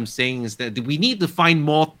what I'm saying is that we need to find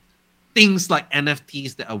more things like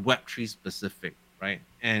NFTs that are Web3 specific, right?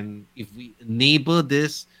 And if we enable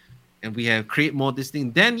this and we have create more this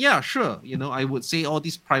thing, then yeah, sure. I would say all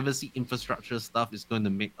this privacy infrastructure stuff is going to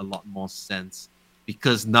make a lot more sense,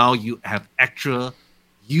 because now you have actual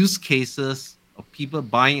use cases of people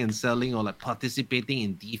buying and selling or like participating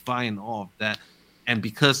in DeFi and all of that. And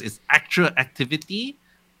because it's actual activity,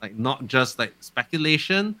 like not just like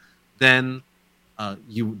speculation, then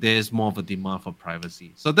there's more of a demand for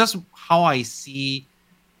privacy. So that's how I see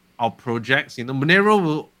our projects.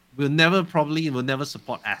 Monero will never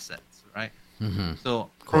support assets, right? Mm-hmm.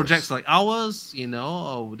 So projects like ours,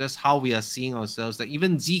 that's how we are seeing ourselves. Like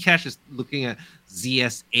even Zcash is looking at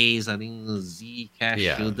ZSAs, I think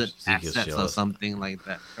Zcash shielded assets or something like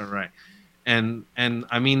that. Correct. And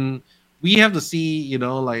I mean, we have to see,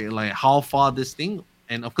 like how far this thing,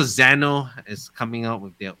 and of course Xano is coming out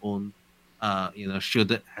with their own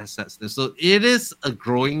shielded assets. So it is a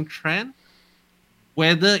growing trend.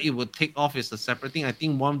 Whether it would take off is a separate thing. I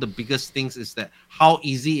think one of the biggest things is that how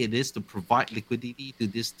easy it is to provide liquidity to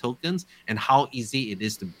these tokens and how easy it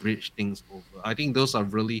is to bridge things over. I think those are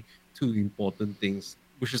really two important things,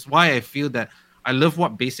 which is why I feel that I love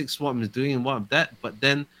what Basic Swap is doing and what of that. But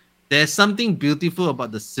then there's something beautiful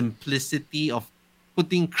about the simplicity of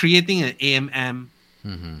creating an AMM.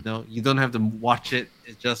 Mm-hmm. You don't have to watch it.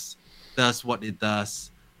 It just does what it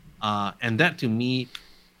does. And that to me,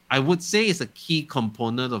 I would say is a key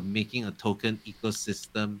component of making a token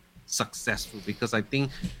ecosystem successful, because I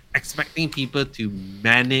think expecting people to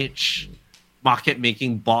manage market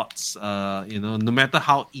making bots, no matter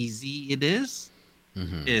how easy it is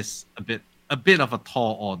a bit of a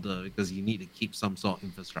tall order, because you need to keep some sort of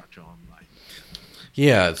infrastructure online.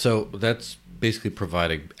 Yeah, so that's basically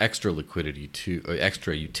providing extra liquidity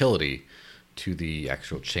extra utility to the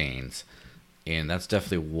actual chains, and that's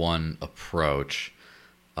definitely one approach.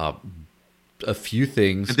 A few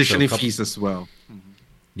things. Additionally, fees as well. Mm-hmm.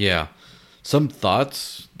 Yeah. Some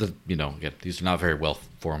thoughts that, again, these are not very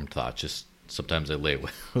well-formed thoughts. Just sometimes I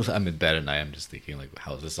I'm in bed at night, I'm just thinking, like,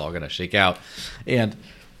 how is this all going to shake out? And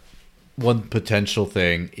one potential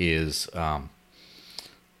thing is I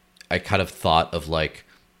kind of thought of, like,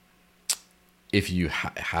 if you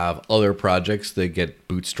have other projects that get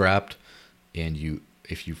bootstrapped and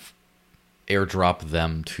if you airdrop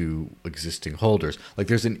them to existing holders. Like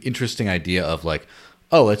there's an interesting idea of like,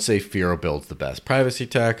 oh, let's say Firo builds the best privacy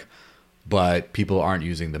tech, but people aren't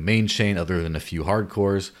using the main chain other than a few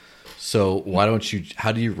hardcores. So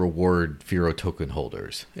how do you reward Firo token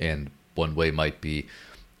holders? And one way might be,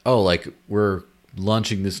 oh, like we're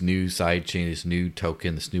launching this new side chain, this new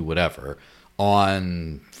token, this new whatever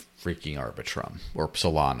on freaking Arbitrum or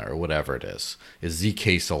Solana or whatever it is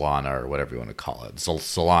ZK Solana or whatever you want to call it,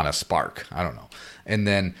 Solana Spark, I don't know. And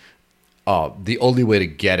then the only way to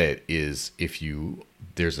get it is if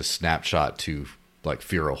there's a snapshot to like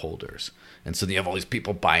Firo holders, and so you have all these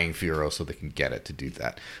people buying Firo so they can get it to do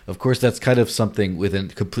that. Of course, that's kind of something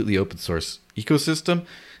within a completely open source ecosystem.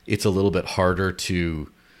 It's a little bit harder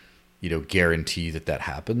to guarantee that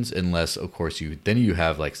happens, unless of course you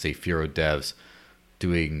have like say Firo devs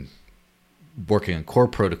working on core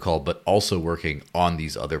protocol, but also working on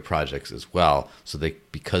these other projects as well. So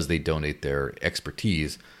because they donate their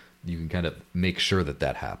expertise, you can kind of make sure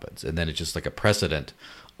that happens. And then it's just like a precedent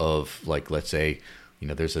of like, let's say,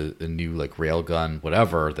 there's a new like Railgun,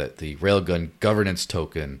 whatever, that the Railgun governance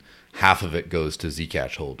token, half of it goes to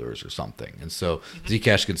Zcash holders or something. And so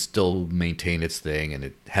Zcash can still maintain its thing, and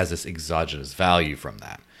it has this exogenous value from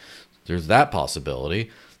that. There's that possibility.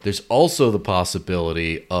 There's also the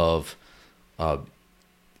possibility of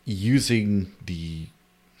using the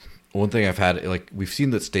one thing I've had, like we've seen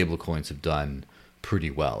that stablecoins have done pretty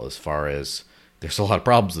well as far as there's a lot of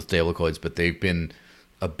problems with stablecoins, but they've been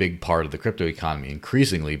a big part of the crypto economy,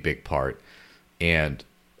 increasingly big part. And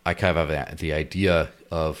I kind of have the idea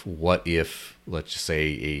of what if, let's just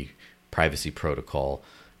say, a privacy protocol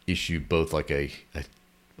issue both like a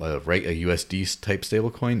USD type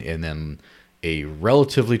stablecoin and then a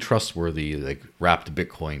relatively trustworthy like wrapped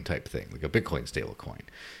Bitcoin type thing, like a Bitcoin stablecoin,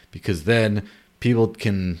 because then people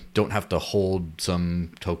don't have to hold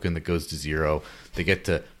some token that goes to zero. They get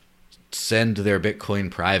to send their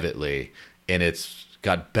Bitcoin privately, and it's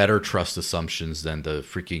got better trust assumptions than the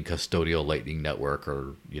freaking custodial Lightning Network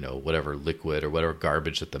or whatever Liquid or whatever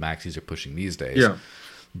garbage that the maxis are pushing these days. Yeah.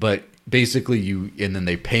 But basically and then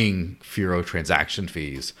they paying Firo transaction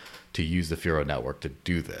fees to use the Firo network to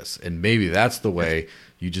do this. And maybe that's the way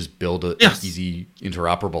you just build an easy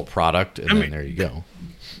interoperable product, and then there you go.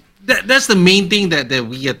 That's the main thing that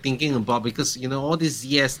we are thinking about, because all these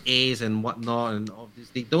ZSAs and whatnot and all this,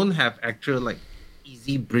 they don't have actual like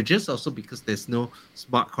easy bridges, also because there's no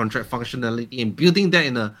smart contract functionality, and building that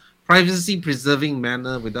in a privacy preserving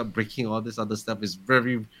manner without breaking all this other stuff is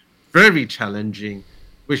very, very challenging,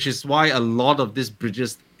 which is why a lot of these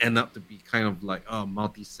bridges end up to be kind of like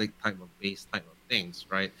multi-sig type of base type of things,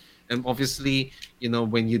 right? And obviously,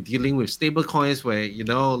 when you're dealing with stable coins where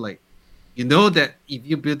that if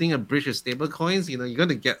you're building a bridge of stable coins, you're going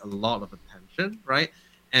to get a lot of attention, right?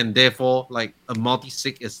 And therefore, like a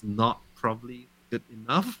multi-sig is not probably good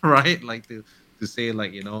enough, right? Like to say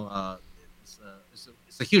like, it's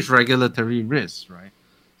a huge regulatory risk, right?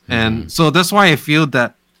 Mm-hmm. And so that's why I feel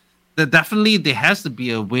that definitely there has to be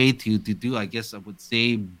a way to do, I guess I would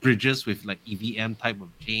say, bridges with like EVM type of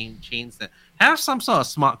chains that have some sort of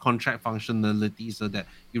smart contract functionality, so that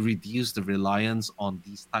you reduce the reliance on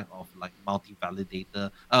these type of like multi-validator,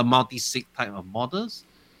 multi-sig type of models.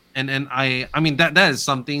 And I mean that is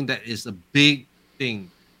something that is a big thing.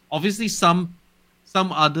 Obviously, some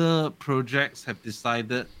other projects have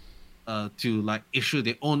decided to like issue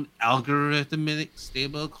their own algorithmic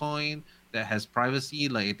stable coin that has privacy,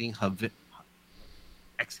 like I think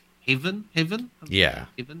Haven,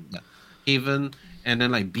 and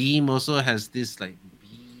then like Beam also has this like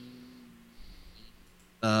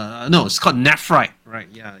no, it's called Nephrite, right?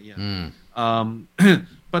 Yeah.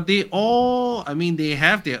 But they all, I mean, they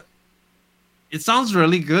have their. It sounds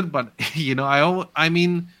really good, but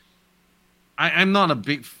I'm not a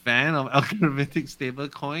big fan of algorithmic stable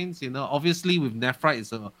coins. Obviously with Nephrite,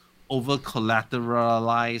 it's a over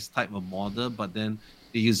collateralized type of model, but then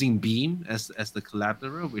they're using Beam as the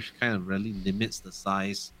collateral, which kind of really limits the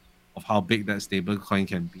size of how big that stable coin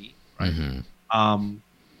can be, right? Mm-hmm.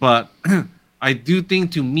 But I do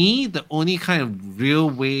think, to me, the only kind of real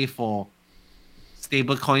way for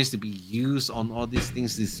stable coins to be used on all these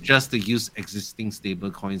things is just to use existing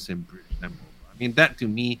stable coins and bridge them over. I mean, that to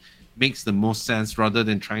me makes the most sense, rather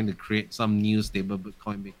than trying to create some new stable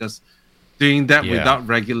Bitcoin, because doing that without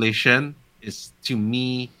regulation is, to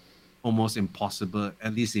me, almost impossible,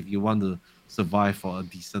 at least if you want to survive for a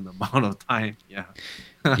decent amount of time.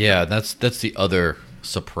 Yeah, that's the other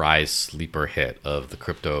surprise sleeper hit of the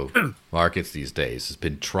crypto markets these days has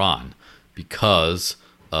been Tron, because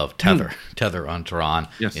of Tether on Tron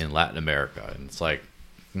in Latin America. And it's like,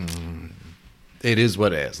 it is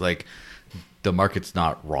what it is. Like, the market's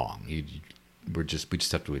not wrong. We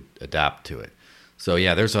just have to adapt to it. So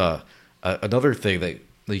yeah, there's another thing that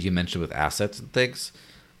you mentioned with assets and things.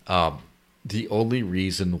 The only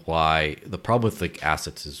reason why the problem with like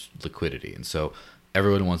assets is liquidity, and so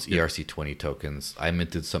everyone wants ERC20 tokens. I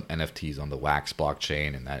minted some NFTs on the Wax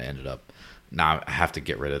blockchain, and that ended up. Now I have to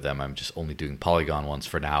get rid of them. I'm just only doing Polygon ones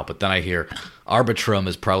for now. But then I hear Arbitrum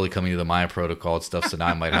is probably coming to the Maya protocol and stuff, so now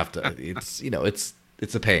I might have to.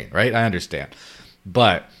 It's a pain, right? I understand,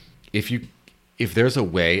 but if there's a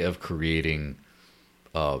way of creating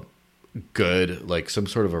good, like some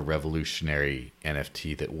sort of a revolutionary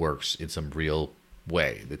NFT that works in some real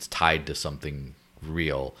way, that's tied to something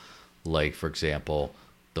real, like for example,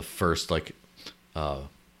 the first like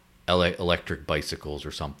electric bicycles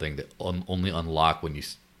or something that only unlock when you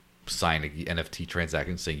sign an NFT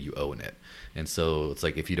transaction saying you own it. And so it's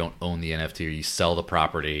like, if you don't own the NFT or you sell the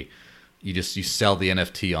property, you sell the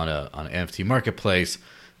NFT on an NFT marketplace,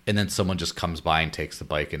 and then someone just comes by and takes the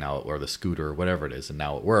bike or the scooter or whatever it is, and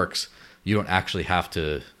now it works. You don't actually have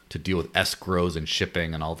to deal with escrows and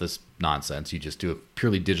shipping and all this nonsense. You just do a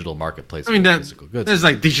purely digital marketplace. I mean, physical goods. There's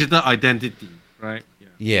like digital identity, right?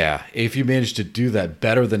 Yeah. If you manage to do that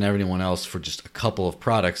better than everyone else for just a couple of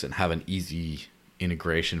products and have an easy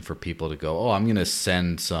integration for people to go, oh, I'm going to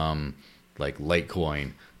send some like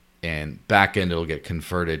Litecoin, and back end it'll get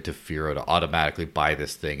converted to Firo to automatically buy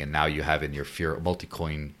this thing, and now you have in your Firo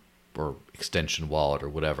multi-coin or extension wallet or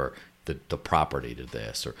whatever the property to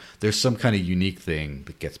this, or there's some kind of unique thing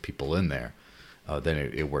that gets people in there, then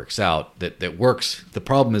it works out. That works. The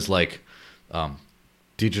problem is like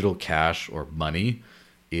digital cash or money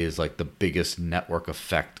is like the biggest network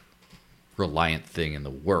effect reliant thing in the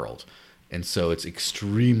world. And so it's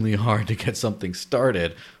extremely hard to get something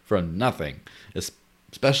started from nothing,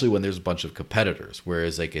 especially when there's a bunch of competitors.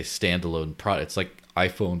 Whereas like a standalone product, it's like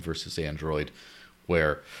iPhone versus Android,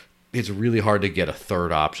 where it's really hard to get a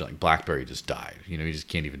third option. Like BlackBerry just died. You know, you just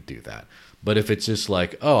can't even do that. But if it's just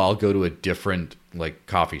like, oh, I'll go to a different like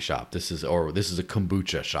coffee shop. This is a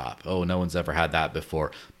kombucha shop. Oh, no one's ever had that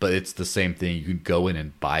before. But it's the same thing. You can go in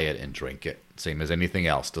and buy it and drink it. Same as anything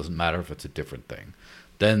else. Doesn't matter if it's a different thing.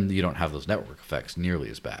 Then you don't have those network effects nearly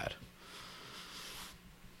as bad.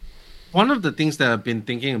 One of the things that I've been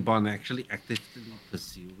thinking about and actually actively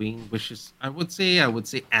pursuing, which is I would say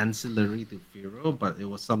ancillary to Firo, but it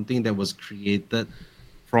was something that was created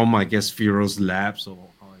from I guess Firo's labs or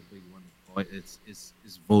however you want to call it. It's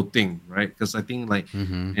voting, right? Because I think like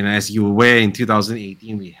and as you were aware in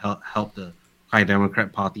 2018 we helped the High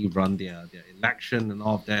Democrat Party run their election and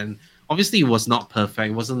all of that. And obviously it was not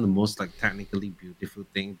perfect. It wasn't the most like technically beautiful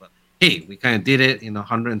thing, but hey, we kind of did it.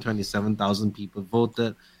 127,000 people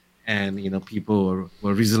voted, and people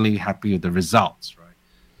were reasonably happy with the results, right?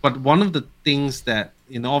 But one of the things that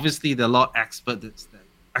obviously there are a lot of experts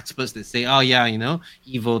that say, oh yeah,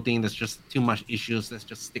 e-voting, there's just too much issues. Let's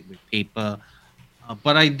just stick with paper.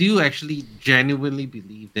 But I do actually genuinely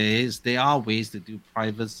believe there are ways to do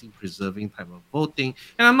privacy preserving type of voting,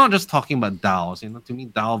 and I'm not just talking about DAOs. To me,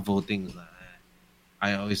 DAO voting is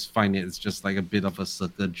I always find it's just like a bit of a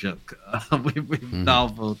circle jerk with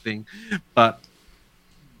DAO voting. But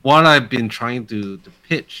what I've been trying to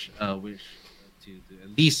pitch, which to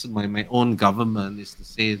at least my own government, is to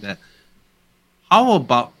say that how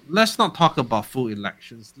about let's not talk about full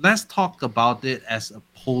elections. Let's talk about it as a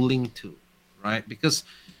polling tool, right? Because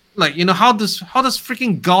like how does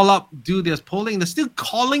freaking Gallup do this polling? They're still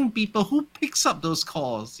calling people. Who picks up those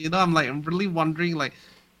calls? I'm really wondering like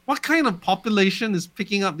what kind of population is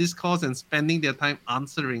picking up these calls and spending their time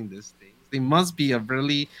answering these things? They must be a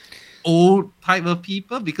really old type of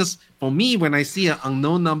people, because for me when I see an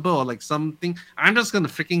unknown number or like something, I'm just gonna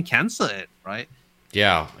freaking cancel it, right?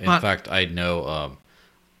 Yeah, in fact, I know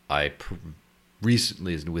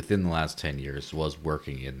recently, within the last 10 years, was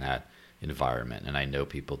working in that environment, and I know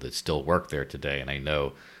people that still work there today, and I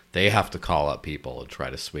know they have to call up people and try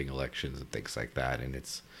to swing elections and things like that, and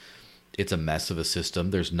it's a mess of a system.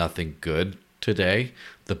 There's nothing good today.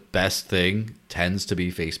 The best thing tends to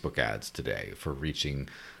be Facebook ads today for reaching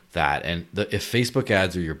that, and if Facebook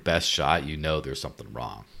ads are your best shot, there's something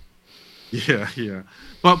wrong. Yeah.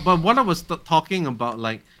 But what I was talking about,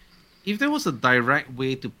 like, if there was a direct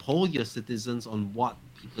way to poll your citizens on what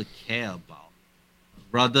people care about,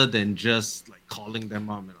 rather than just like calling them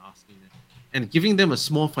up and asking them, and giving them a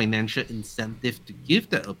small financial incentive to give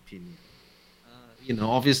their opinion.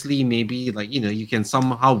 Obviously, maybe like you can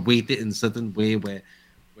somehow weight it in a certain way where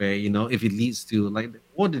if it leads to like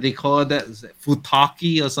what do they call that? Is that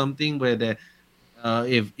futaki or something where the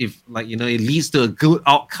if like it leads to a good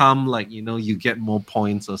outcome, like you get more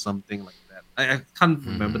points or something like that. I can't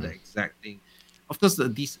remember the exact thing. Of course,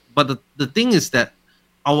 the thing is that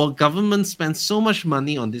our government spends so much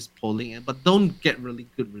money on this polling, but don't get really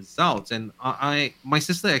good results. And my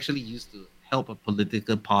sister actually used to help a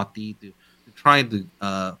political party to try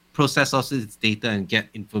to process all this data and get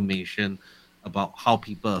information about how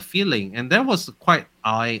people are feeling, and that was quite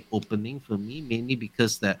eye-opening for me, mainly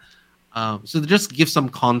because that. So to just give some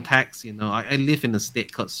context, I live in a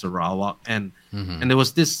state called Sarawak, and there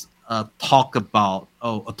was this talk about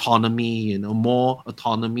autonomy, more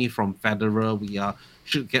autonomy from federal. We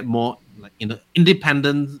should get more like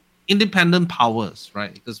independent powers,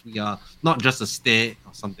 right? Because we are not just a state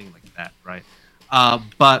or something like that, right?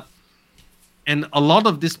 And a lot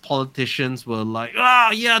of these politicians were like,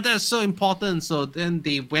 yeah, that's so important. So then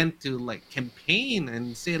they went to like campaign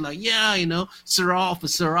and say like, yeah, Sarawak for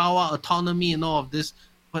Sarawak autonomy and all of this.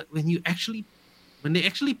 But when they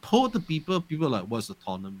actually polled the people are like, what's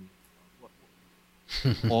autonomy?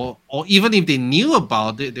 or even if they knew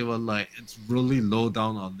about it, they were like, it's really low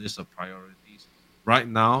down on list of priorities. Right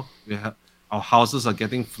now, our houses are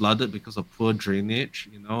getting flooded because of poor drainage,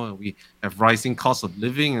 and we have rising cost of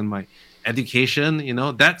living, and my education,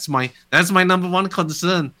 that's my number one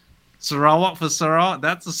concern. Sarawak for Sarawak,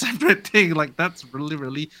 that's a separate thing. Like that's really,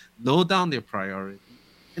 really low down their priority.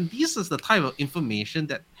 And this is the type of information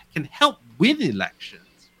that can help win elections,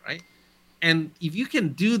 right? And if you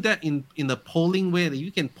can do that in a polling way, that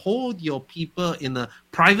you can poll your people in a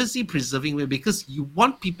privacy preserving way, because you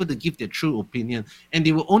want people to give their true opinion, and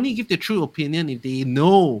they will only give their true opinion if they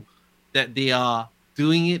know that they are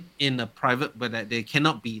doing it in a private, but that they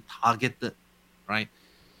cannot be targeted, right?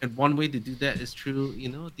 And one way to do that is through,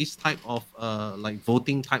 this type of like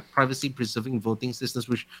voting type privacy preserving voting systems,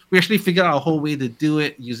 which we actually figured out a whole way to do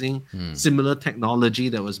it using similar technology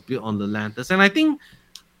that was built on Lelantus. And I think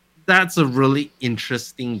that's a really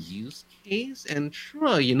interesting use case. And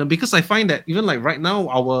sure, because I find that even like right now,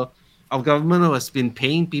 our government has been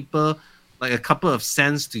paying people like a couple of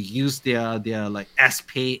cents to use their like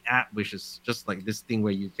SPay app, which is just like this thing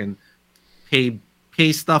where you can pay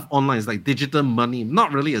stuff online. It's like digital money,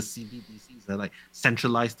 not really a CBDC, it's a like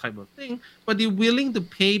centralized type of thing, but they're willing to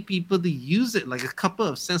pay people to use it like a couple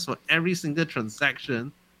of cents for every single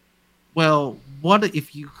transaction. Well, what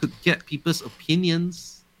if you could get people's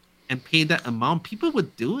opinions and pay that amount? People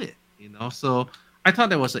would do it, So I thought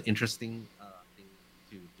that was an interesting thing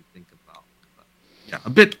to think about. But, yeah, a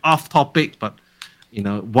bit off topic, but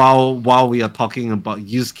while we are talking about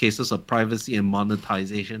use cases of privacy and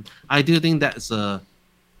monetization, I do think that is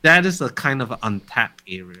a kind of an untapped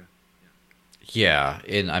area. Yeah,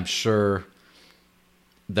 and I'm sure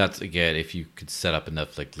that's, again, if you could set up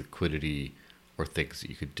enough like liquidity or things that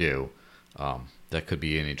you could do, that could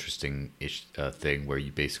be an interesting thing where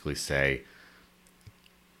you basically say,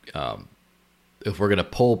 if we're going to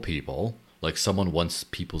poll people, like someone wants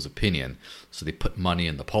people's opinion, so they put money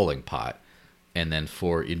in the polling pot. And then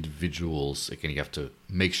for individuals, again, you have to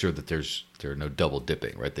make sure that there are no double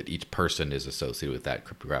dipping, right? That each person is associated with that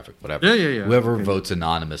cryptographic whatever. Yeah. Whoever votes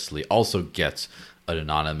anonymously also gets an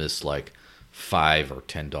anonymous like $5 or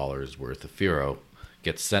 $10 worth of Firo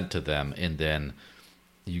gets sent to them, and then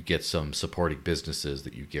you get some supporting businesses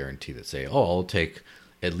that you guarantee that say, "Oh, I'll take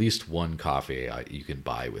at least one coffee you can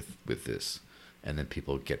buy with this," and then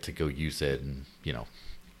people get to go use it, and you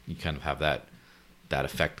kind of have that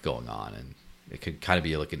effect going on. And it could kind of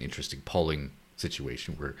be like an interesting polling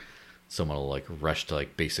situation where someone will like rush to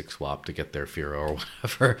like basic swap to get their Firo or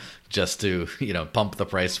whatever, just to, pump the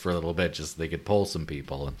price for a little bit, just so they could poll some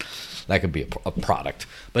people. And that could be a product,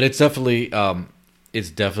 but it's definitely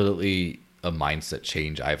a mindset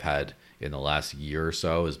change I've had in the last year or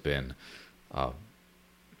so has been,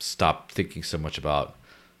 stop thinking so much about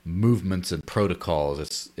movements and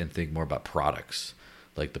protocols and think more about products.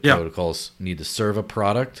 Like the protocols need to serve a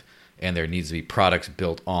product, and there needs to be products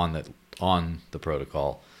built on the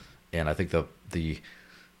protocol. And I think the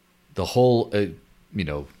whole,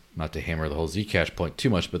 not to hammer the whole Zcash point too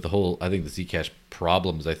much, but I think the Zcash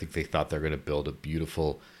problems, I think they thought they're going to build a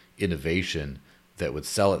beautiful innovation that would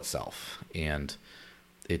sell itself, and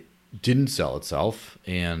it didn't sell itself.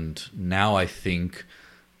 And now I think,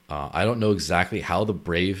 I don't know exactly how the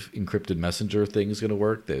Brave encrypted messenger thing is going to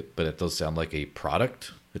work, but it does sound like a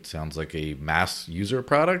product. It sounds like a mass user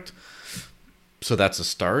product. So that's a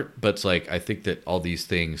start. But it's like, I think that all these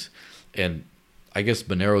things, and I guess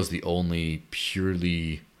Monero is the only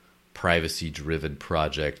purely privacy-driven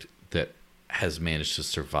project that has managed to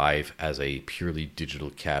survive as a purely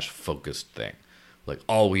digital cash-focused thing. Like,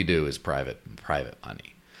 all we do is private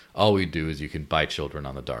money. All we do is you can buy children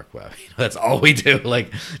on the dark web. That's all we do.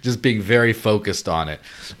 Like, just being very focused on it.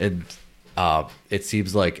 And it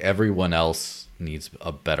seems like everyone else needs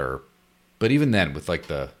a better, but even then, with like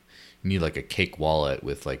you need like a cake wallet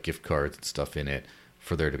with like gift cards and stuff in it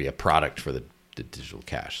for there to be a product for the digital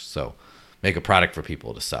cash. So make a product for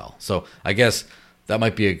people to sell. So I guess that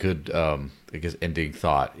might be a good ending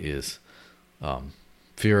thought is,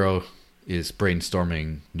 Firo is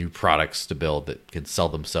brainstorming new products to build that can sell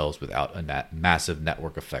themselves without a massive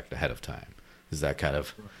network effect ahead of time. Is that kind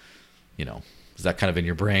of, is that kind of in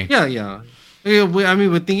your brain? Yeah.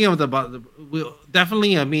 We're thinking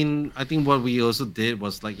definitely. I think what we also did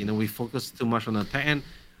was like, we focused too much on the tech. And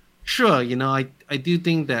sure, I do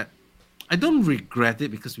think that I don't regret it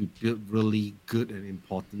because we built really good and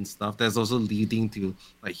important stuff. That's also leading to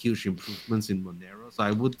like huge improvements in Monero. So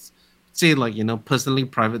I would say like, personally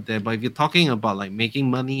private there. But if you're talking about like making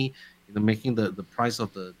money, making the price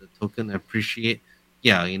of the token appreciate,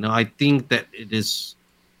 yeah, I think that it is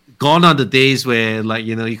gone are the days where like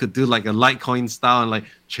you could do like a Litecoin style and like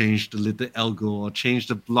change the little algo or change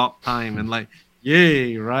the block time and like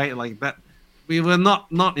yay, right? Like that. We were not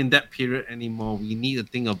in that period anymore. We need to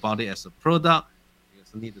think about it as a product. We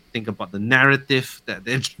also need to think about the narrative that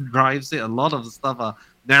then drives it. A lot of the stuff are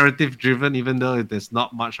narrative driven, even though there's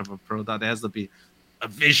not much of a product. There has to be a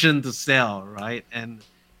vision to sell, right? And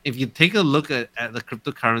if you take a look at the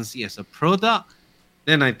cryptocurrency as a product,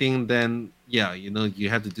 then I think you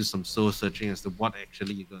have to do some soul searching as to what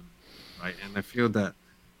actually you're going to do, right? And I feel that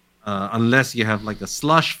unless you have like a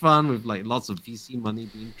slush fund with like lots of VC money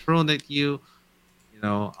being thrown at you,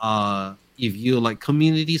 if you like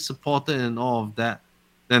community supported and all of that,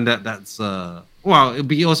 then that's it'd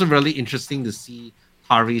be also really interesting to see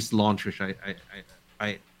Paris launch, which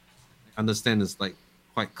I understand is like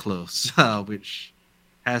quite close, which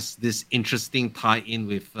has this interesting tie-in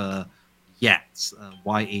with YATs,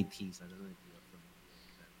 YATs. I don't know if you're familiar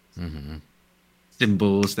with that. Mm-hmm.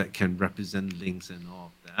 Symbols that can represent links and all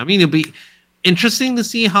of that. I mean, it'll be interesting to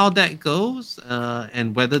see how that goes,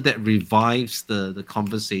 and whether that revives the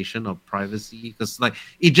conversation of privacy. Because like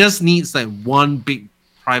it just needs like one big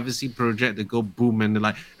privacy project to go boom, and they're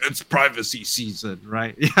like, it's privacy season,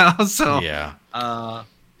 right? Yeah. So Yeah. yeah,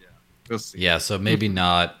 we'll see. Yeah, so maybe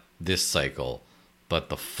not this cycle, but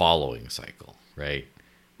the following cycle, right?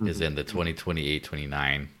 Is in the 2028,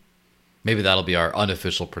 29. Maybe that'll be our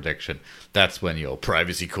unofficial prediction. That's when,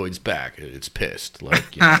 privacy coin's back. It's pissed.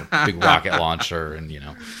 Like, big rocket launcher and,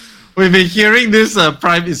 We've been hearing this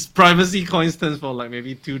privacy coin stands for like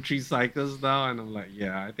maybe 2-3 cycles now, and I'm like,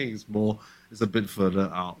 yeah, I think it's a bit further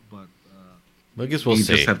out, but I guess we'll you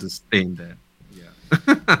see. just have to stay in there.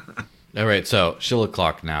 Yeah. All right, so Shill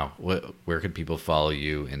O'Clock now. Where can people follow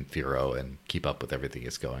you in Firo and keep up with everything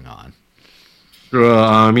that's going on? Sure.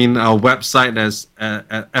 I mean, our website is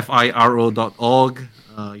at firo.org.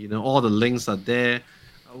 All the links are there.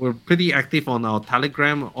 We're pretty active on our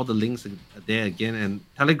Telegram. All the links are there again. And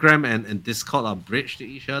Telegram and Discord are bridged to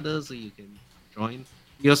each other, so you can join.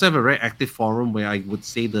 We also have a very active forum where I would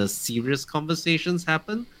say the serious conversations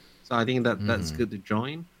happen. So I think that's good to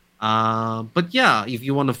join. But yeah, if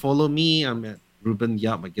you want to follow me, I'm at Reuben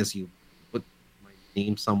Yap. I guess you put my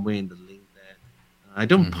name somewhere in the link. I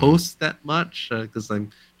don't post that much because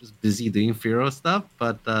I'm just busy doing Firo stuff.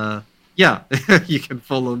 But yeah, you can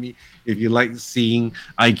follow me if you like seeing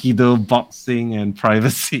Aikido, boxing, and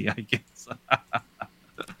privacy, I guess.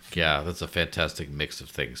 Yeah, that's a fantastic mix of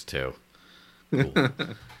things, too. Cool.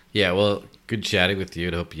 Yeah, well, good chatting with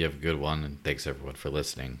you. I hope you have a good one. And thanks, everyone, for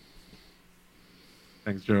listening.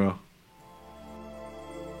 Thanks, Joe.